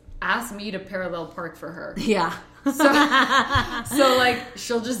she's asked me to parallel park for her. Yeah. So like,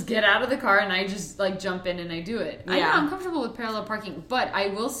 she'll just get out of the car and I just, like, jump in and I do it. Yeah. I know I'm comfortable with parallel parking, but I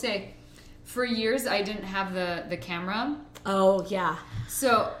will say, for years I didn't have the camera. Oh, yeah.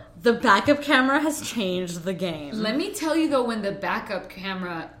 So the backup camera has changed the game. let me tell you, though, when the backup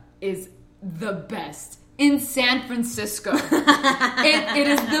camera is the best. In San Francisco. It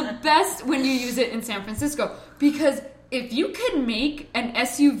is the best when you use it in San Francisco. Because if you can make an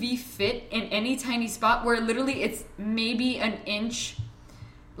SUV fit in any tiny spot where literally it's maybe an inch,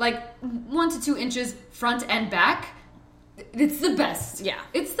 like 1 to 2 inches front and back, it's the best. Yeah.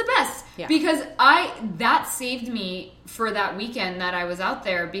 It's the best. Yeah. Because that saved me for that weekend that I was out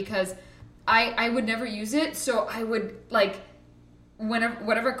there, because I would never use it. So I would, like,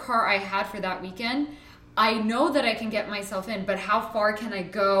 whatever car I had for that weekend, I know that I can get myself in, but how far can I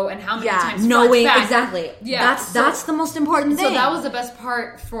go and how many times knowing back? exactly. Yeah, that's the most important thing. So that was the best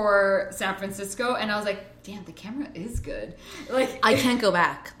part for San Francisco, and I was like, damn, the camera is good. Like, I can't go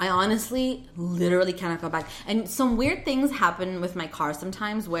back. I honestly, literally cannot go back. And some weird things happen with my car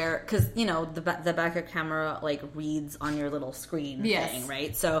sometimes where, because, you know, the backup camera, like, reads on your little screen thing,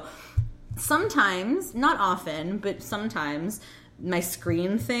 right? So sometimes, not often, but sometimes my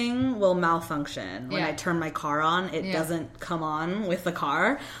screen thing will malfunction. When I turn my car on, it doesn't come on with the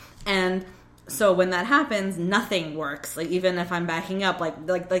car. And so when that happens, nothing works. Like, even if I'm backing up,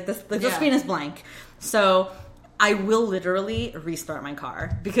 the screen is blank. So I will literally restart my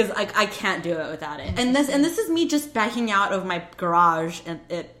car because I can't do it without it. And this is me just backing out of my garage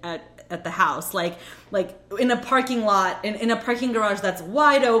at the house, like in a parking lot, in a parking garage that's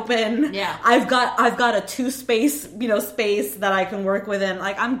wide open. Yeah, I've got a 2-space space that I can work within.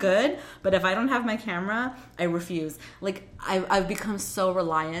 Like, I'm good, but if I don't have my camera, I refuse. Like, I've become so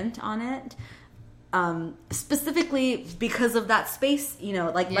reliant on it. Specifically because of that space,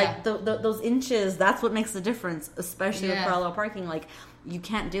 those inches, that's what makes the difference, especially with parallel parking. Like, you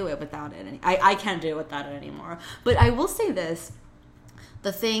can't do it without it. I can't do it without it anymore. But I will say this,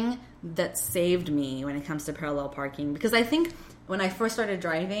 the thing that saved me when it comes to parallel parking, because I think when I first started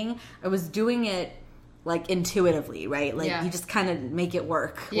driving, I was doing it like intuitively, right? Like, you just kind of make it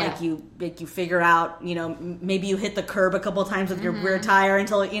work. Like you figure out, maybe you hit the curb a couple times with your rear tire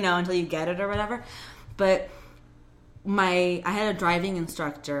until you get it or whatever. But I had a driving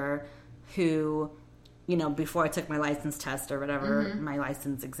instructor who, before I took my license test or whatever, my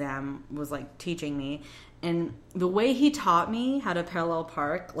license exam was like teaching me. And the way he taught me how to parallel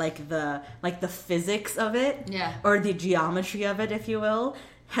park, like the physics of it, or the geometry of it, if you will,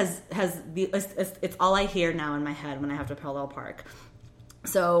 it's all I hear now in my head when I have to parallel park.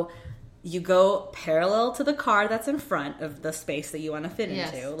 So you go parallel to the car that's in front of the space that you want to fit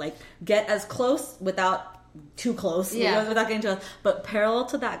into. Like, get as close without too close, without getting too close, but parallel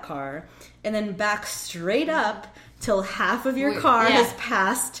to that car, and then back straight up till half of your car has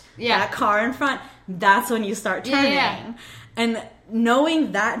passed that car in front. That's when you start turning. And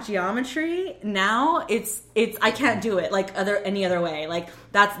knowing that geometry now, it's I can't do it like any other way. Like,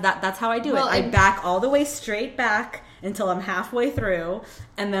 that's how I do it. I back all the way straight back until I'm halfway through,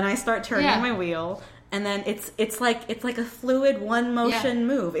 and then I start turning my wheel, and then it's like a fluid one motion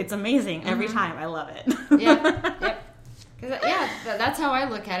move. It's amazing every time. I love it. That's how I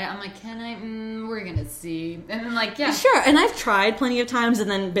look at it. I'm like, we're gonna see, and then sure. And I've tried plenty of times, and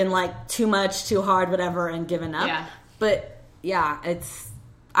then been like too much, too hard, whatever, and given up. But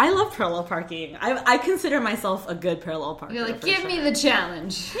I love parallel parking. I consider myself a good parallel parker. You're like, give me the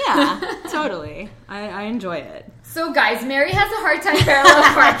challenge. Yeah, totally. I enjoy it. So, guys, Mary has a hard time parallel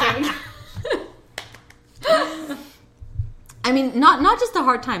parking. I mean, not just a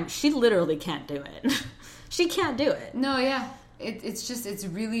hard time. She literally can't do it. She can't do it. No, it's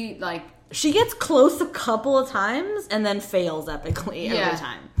really like... She gets close a couple of times and then fails epically every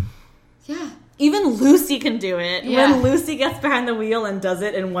time. Yeah. Even Lucy can do it. Yeah. When Lucy gets behind the wheel and does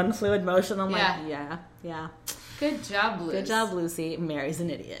it in one fluid motion, I'm like, yeah. Good job, Lucy. Good job, Lucy. Mary's an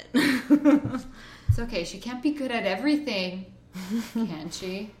idiot. It's okay. She can't be good at everything, can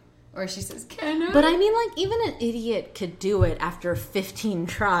she? Or she says, can I? But I mean, like, even an idiot could do it after 15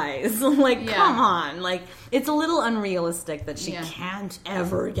 tries. Like, come on. Like, it's a little unrealistic that she can't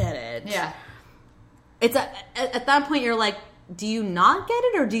ever get it. Yeah. It's at that point, you're like, do you not get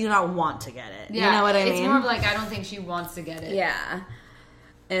it or do you not want to get it? Yeah. You know what I mean? It's more of like, I don't think she wants to get it. Yeah.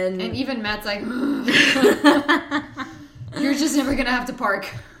 And even Matt's like, you're just never going to have to park.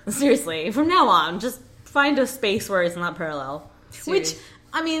 Seriously. From now on, just find a space where it's not parallel. Seriously. Which,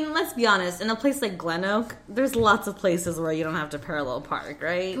 I mean, let's be honest. In a place like Glen Oak, there's lots of places where you don't have to parallel park,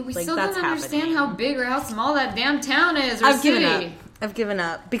 right? But we still don't understand how big or how small that damn town is or city. I've given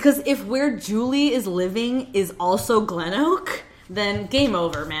up. Because if where Julie is living is also Glen Oak, then game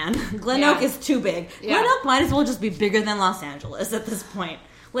over, man. Glen Oak is too big. Glen Oak might as well just be bigger than Los Angeles at this point.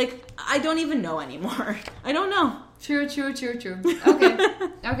 Like, I don't even know anymore. I don't know. True. Okay.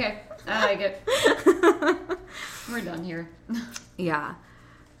 I like it. We're done here. Yeah.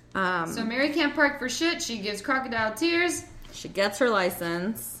 So Mary can't park for shit. She gives crocodile tears. She gets her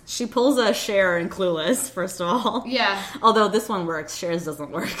license. She pulls a Cher in Clueless, first of all. Yeah. Although this one works. Cher's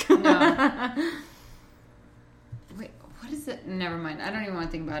doesn't work. No. Wait, what is it? Never mind. I don't even want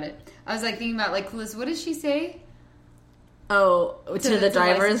to think about it. I was like thinking about like Clueless. What does she say? Oh, to the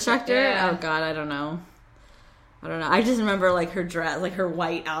driver instructor? Yeah. Oh, God, I don't know. I just remember like her dress, like her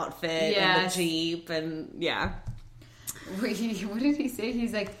white outfit and the Jeep and What did he say?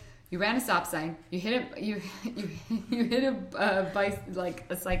 He's like, you ran a stop sign. You hit a you hit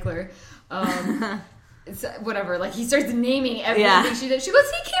a cycler. It's whatever. Like he starts naming everything she did. She goes,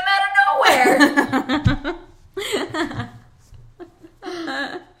 he came out of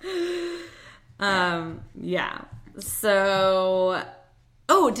nowhere. Yeah. So,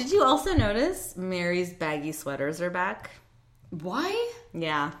 did you also notice Mary's baggy sweaters are back? Why?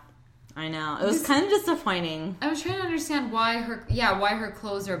 Yeah, I know. It was kind of disappointing. I was trying to understand why her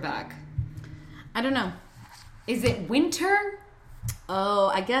clothes are back. I don't know. Is it winter? Oh,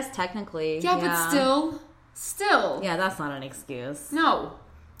 I guess technically. Yeah, but still. Yeah, that's not an excuse. No.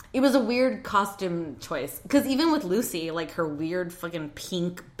 It was a weird costume choice. Because even with Lucy, like, her weird fucking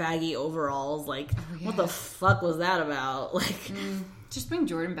pink baggy overalls, like, what the fuck was that about? Like, just bring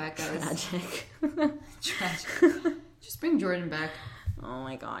Jordan back, guys. Tragic. Tragic. Just bring Jordan back. Oh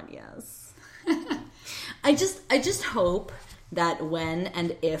my god, yes. I just hope that when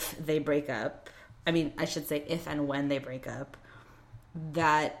and if they break up, I mean, I should say if and when they break up,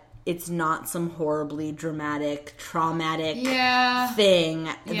 that it's not some horribly dramatic, traumatic thing.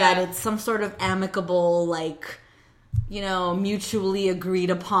 Yeah. That it's some sort of amicable, like, you know, mutually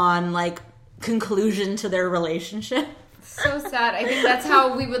agreed upon, like, conclusion to their relationship. So sad. I think that's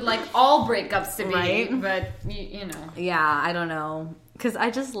how we would like all breakups to be. Right? But, you know. Yeah, I don't know. Because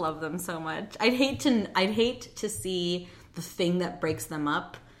I just love them so much. I'd hate to see the thing that breaks them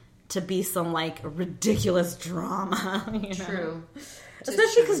up to be some, like, ridiculous drama. You know? True.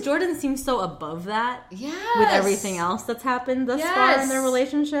 Especially because Jordan seems so above that. Yes. With everything else that's happened thus far in their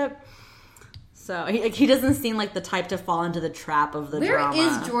relationship. So he doesn't seem like the type to fall into the trap of the drama. Where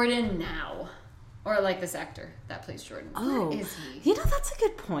is Jordan now? Or like this actor that plays Jordan. Oh. Where is he? You know, that's a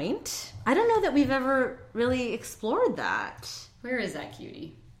good point. I don't know that we've ever really explored that. Where is that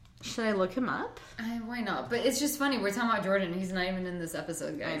cutie? Should I look him up? Why not? But it's just funny. We're talking about Jordan. He's not even in this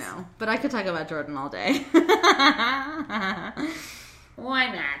episode, guys. I know. But I could talk about Jordan all day. Why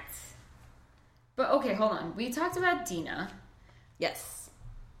not? But okay, hold on. We talked about Dina. Yes.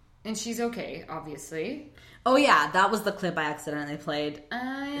 And she's okay, obviously. Oh yeah, that was the clip I accidentally played.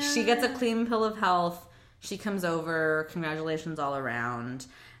 She gets a clean pill of health. She comes over. Congratulations all around.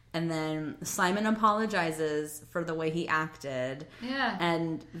 And then Simon apologizes for the way he acted. Yeah.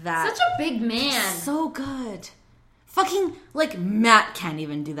 And that... Such a big man. So good. Fucking, like, Matt can't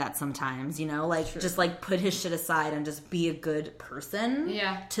even do that sometimes, you know? Like, just, like, put his shit aside and just be a good person.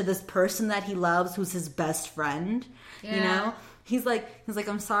 Yeah. To this person that he loves who's his best friend. Yeah. You know? He's like,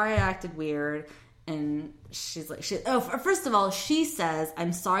 I'm sorry I acted weird. And she's like, first of all, she says,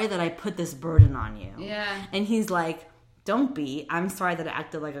 I'm sorry that I put this burden on you. Yeah. And he's like, don't be. I'm sorry that I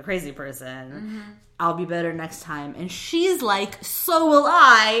acted like a crazy person. Mm-hmm. I'll be better next time. And she's like, so will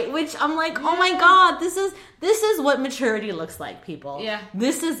I. Which I'm like, oh my god, this is what maturity looks like, people. Yeah.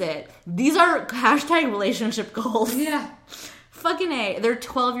 This is it. These are hashtag relationship goals. Yeah. Fucking A. They're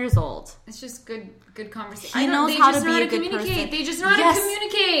 12 years old. It's just good conversation. He knows how to be a good person. They just know how to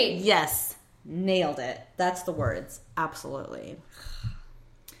communicate. Yes. Nailed it. That's the words. Absolutely.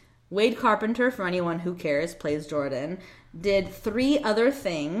 Wade Carpenter, for anyone who cares, plays Jordan, did 3 other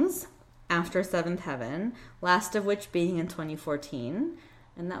things after Seventh Heaven, last of which being in 2014,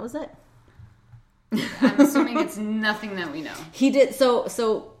 and that was it. I'm assuming it's nothing that we know. He did,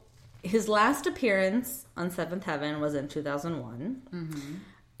 so his last appearance on Seventh Heaven was in 2001, mm-hmm.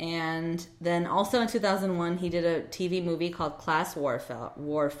 And then also in 2001, he did a TV movie called Class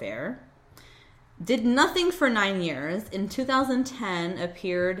Warfare. Did nothing for 9 years. In 2010,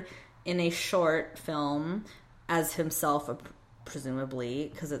 appeared in a short film as himself,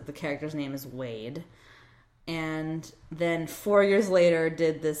 presumably, because the character's name is Wade. And then 4 years later,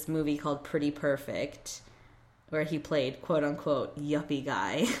 did this movie called Pretty Perfect, where he played, quote-unquote, yuppie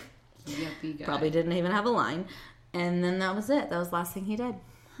guy. Yuppie guy. Probably didn't even have a line. And then that was it. That was the last thing he did.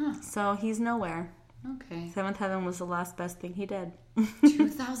 Huh. So he's nowhere. Okay. Seventh Heaven was the last best thing he did.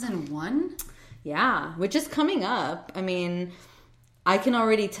 2001? Yeah, which is coming up. I mean, I can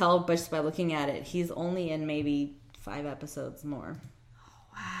already tell just by looking at it. He's only in maybe 5 episodes more.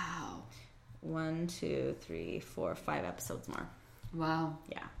 Wow. 1, 2, 3, 4, 5 episodes more. Wow.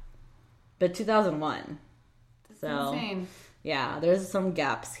 Yeah. But 2001. That's insane. Yeah, there's some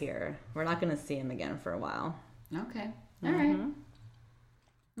gaps here. We're not going to see him again for a while. Okay. All right.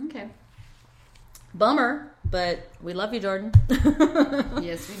 Okay. Bummer, but we love you, Jordan.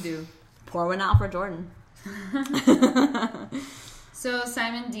 Yes, we do. Pour one out for Jordan. So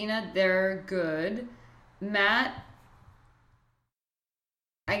Simon, Dina, they're good. Matt,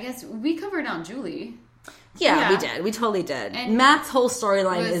 I guess we covered Aunt Julie. Yeah, we did. We totally did. And Matt's whole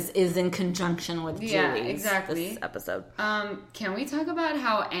storyline is in conjunction with Julie's exactly. this episode. Can we talk about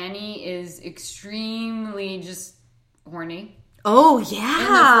how Annie is extremely just horny? Oh, yeah.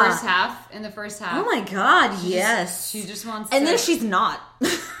 In the first half. Oh, my God, yes. She just wants And then she's not.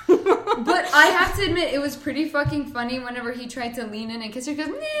 But I have to admit, it was pretty fucking funny whenever he tried to lean in and kiss her, because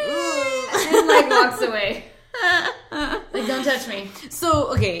and like walks away. Like, don't touch me.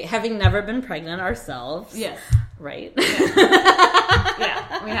 So, okay, having never been pregnant ourselves. Yes. Right?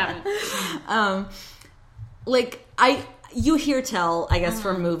 Yeah, we haven't. You hear tell, I guess,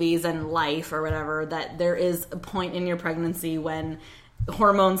 from movies and life or whatever, that there is a point in your pregnancy when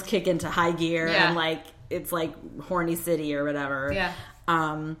hormones kick into high gear and, like, it's like horny city or whatever. Yeah.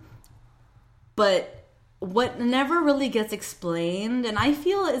 But what never really gets explained, and I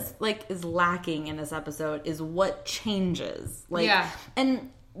feel is lacking in this episode, is what changes. Like, and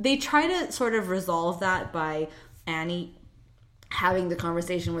they try to sort of resolve that by Annie having the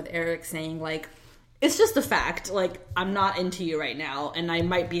conversation with Eric, saying, like, it's just a fact. Like, I'm not into you right now, and I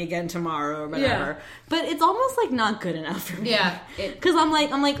might be again tomorrow or whatever. Yeah. But it's almost like not good enough for me. Yeah. Because I'm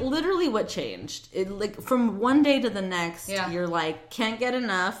like, literally, what changed? It, like, from one day to the next, you're like, can't get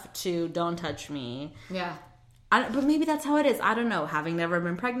enough to don't touch me. Yeah. But maybe that's how it is. I don't know. Having never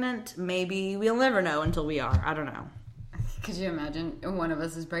been pregnant, maybe we'll never know until we are. I don't know. Could you imagine one of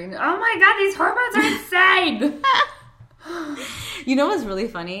us is pregnant? Oh my God, these hormones are insane! You know what's really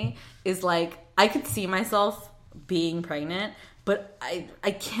funny is, like, I could see myself being pregnant, but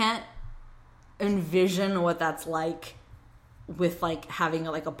I can't envision what that's like with, like, having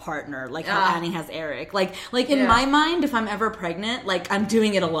a partner, like how Annie has Eric. Like in my mind, if I'm ever pregnant, like, I'm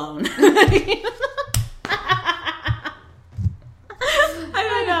doing it alone. I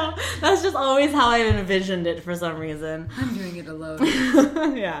don't know. That's just always how I envisioned it for some reason. I'm doing it alone.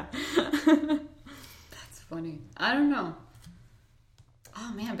 Yeah. That's funny. I don't know.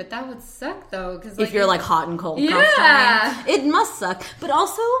 Oh man, but that would suck though, because if you're like hot and cold, constantly, it must suck. But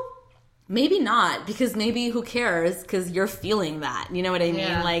also, maybe not, because maybe who cares? Because you're feeling that. You know what I mean?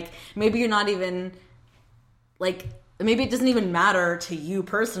 Yeah. Like, maybe you're not even like. Maybe it doesn't even matter to you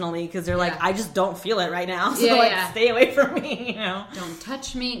personally, because you're like, I just don't feel it right now, so stay away from me. You know, don't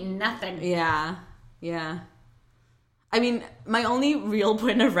touch me. Nothing. Yeah, yeah. I mean, my only real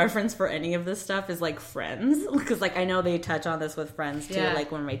point of reference for any of this stuff is, like, Friends. Because, like, I know they touch on this with Friends, too. Yeah. Like,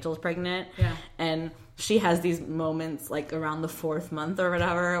 when Rachel's pregnant. Yeah. And she has these moments, like, around the 4th month or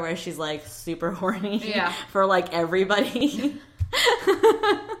whatever, where she's, like, super horny for, like, everybody.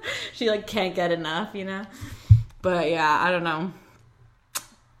 She, like, can't get enough, you know? But, yeah, I don't know.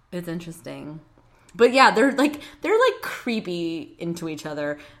 It's interesting. But yeah, they're like creepy into each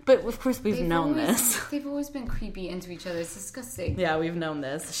other. But of course they've known this. They've always been creepy into each other. It's disgusting. Yeah, we've known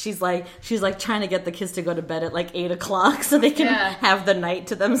this. She's like trying to get the kids to go to bed at like 8:00 so they can have the night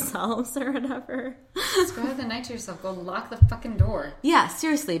to themselves or whatever. Just go have the night to yourself. Go lock the fucking door. Yeah,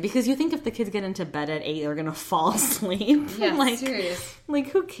 seriously, because you think if the kids get into bed at 8, they're gonna fall asleep. Yeah, like, serious. Like,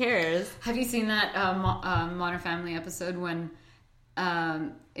 who cares? Have you seen that Modern Family episode when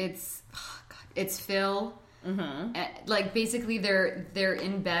it's Phil? Mm-hmm. Like, basically they're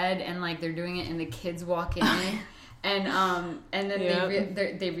in bed and like they're doing it and the kids walk in and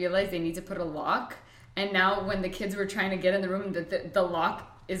then they realize they need to put a lock, and now when the kids were trying to get in the room, the lock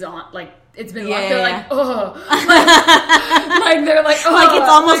is on, like it's been locked. They're like, oh, like they're like, oh, like it's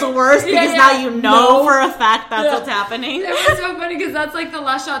almost worse because now you know for a fact that's what's happening. It was so funny because that's like the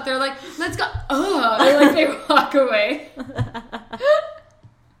last shot. They're like, let's go. Oh, they walk away.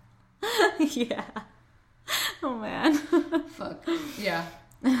 Yeah. Oh man. Fuck. Yeah.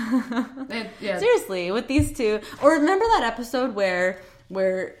 Seriously, with these two. Or remember that episode where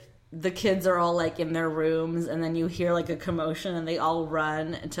the kids are all like in their rooms and then you hear like a commotion and they all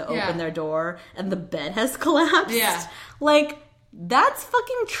run to open their door and the bed has collapsed? Yeah. Like, that's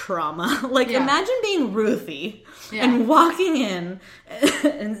fucking trauma. Like, imagine being Ruthie and walking in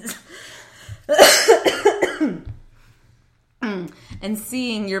and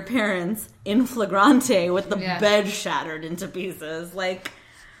seeing your parents in flagrante with the bed shattered into pieces. Like,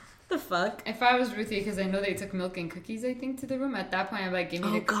 the fuck? If I was Ruthie, because I know they took milk and cookies, I think, to the room, at that point I'm like, give me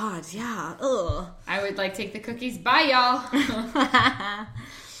the... Oh, God, yeah. Ugh. I would, like, take the cookies. Bye, y'all.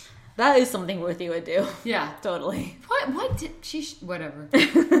 That is something Ruthie would do. Yeah. Totally. What did she... Whatever.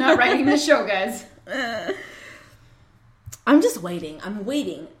 Not writing the show, guys. I'm just waiting. I'm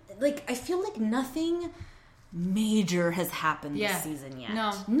waiting. Like, I feel like nothing major has happened this season yet.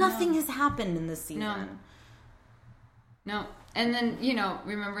 Nothing has happened in this season. No. And then, you know,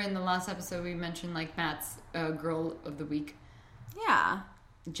 remember in the last episode we mentioned, like, Matt's girl of the week. Yeah.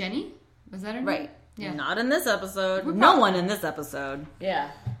 Jenny? Was that her name? Right. Yeah. Not in this episode. No one in this episode.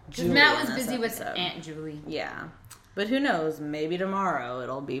 Yeah. Because Julie Matt in was this busy with episode. Aunt Julie. Yeah. But who knows? Maybe tomorrow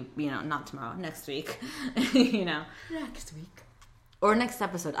it'll be, not tomorrow, next week. Next week. Or next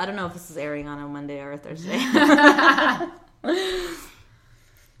episode. I don't know if this is airing on a Monday or a Thursday.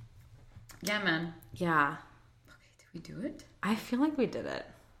 Yeah, man. Yeah. Okay, did we do it? I feel like we did it.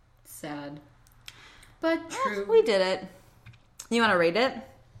 Sad. But true. We did it. You want to rate it?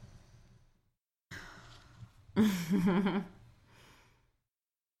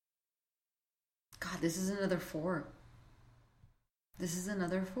 God, this is another 4. This is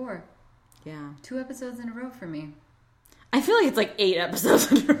another 4. Yeah. 2 episodes in a row for me. I feel like it's like 8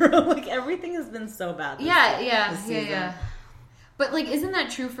 episodes in a row. Like, everything has been so bad. this season. But, like, isn't that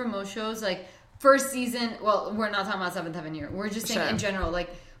true for most shows? Like, first season, well, we're not talking about 7th Heaven here. We're just saying in general, like,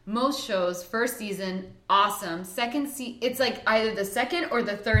 most shows, first season, awesome. Second season, it's like either the second or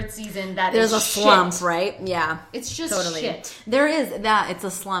the third season that There's is a slump, shit. right? Yeah. It's just Totally. shit. There is that. It's a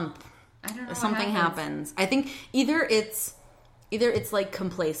slump. I don't know. Something what happens. I think either it's like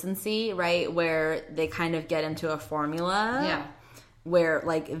complacency, right, where they kind of get into a formula. Yeah. Where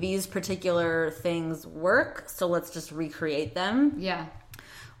like these particular things work, so let's just recreate them. Yeah.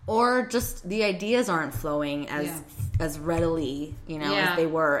 Or just the ideas aren't flowing as readily, as they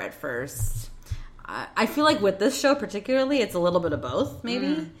were at first. I feel like with this show particularly, it's a little bit of both,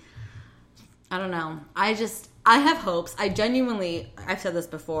 maybe. I don't know. I have hopes. I've said this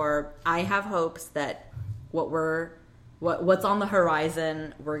before, I have hopes that what's on the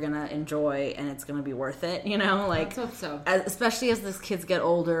horizon we're gonna enjoy and it's gonna be worth it, Let's hope so. Especially as these kids get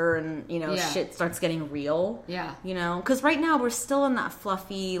older and shit starts getting real. Yeah. Because right now we're still in that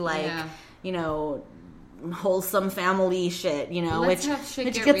fluffy wholesome family shit, Let's have shit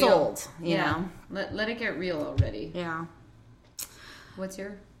which get gets real. old, you know. Let it get real already. Yeah. What's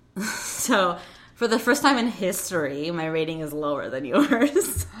your? So, for the first time in history, my rating is lower than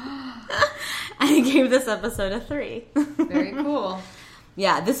yours. I gave this episode a 3. Very cool.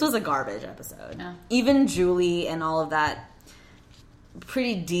 Yeah, this was a garbage episode. Yeah. Even Julie and all of that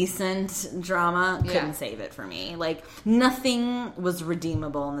pretty decent drama couldn't save it for me. Like, nothing was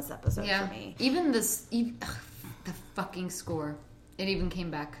redeemable in this episode for me. Even the fucking score, it even came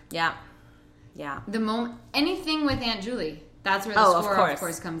back. Yeah. Yeah. The moment, anything with Aunt Julie, that's where the score, of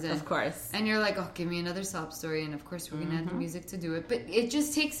course, comes in. Of course. And you're like, give me another sob story, and of course we're going to add the music to do it. But it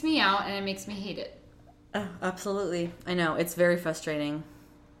just takes me out, and it makes me hate it. Oh, absolutely. I know. It's very frustrating.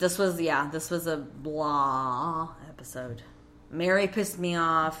 This was a blah episode. Mary pissed me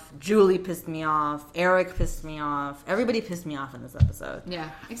off. Julie pissed me off. Eric pissed me off. Everybody pissed me off in this episode.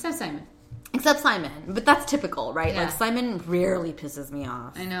 Yeah, except Simon. Except Simon. But that's typical, right? Yeah. Like, Simon rarely pisses me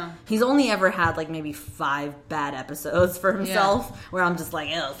off. I know. He's only ever had, like, maybe 5 bad episodes for himself where I'm just like,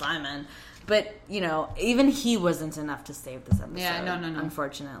 ew, Simon. But, even he wasn't enough to save this episode. Yeah, no.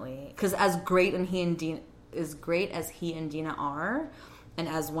 Unfortunately. Because as great as he and Dina are, and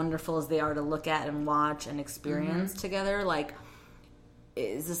as wonderful as they are to look at and watch and experience together, like,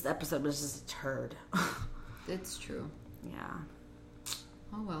 this episode was just a turd. It's true. Yeah.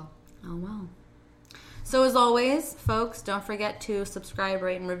 Oh, well. Oh, well. So, as always, folks, don't forget to subscribe,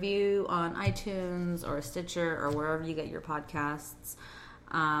 rate, and review on iTunes or Stitcher or wherever you get your podcasts.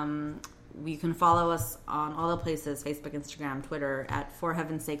 You can follow us on all the places, Facebook, Instagram, Twitter, at For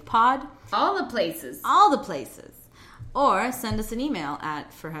Heaven's Sake Pod. All the places. All the places. Or send us an email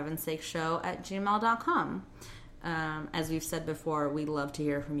at forheavensakeshow@gmail.com. As we've said before, we love to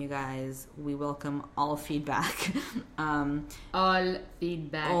hear from you guys. We welcome all feedback. All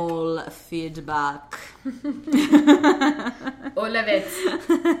feedback. All feedback. All of it.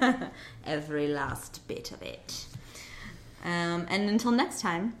 Every last bit of it. And until next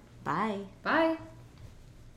time, bye. Bye.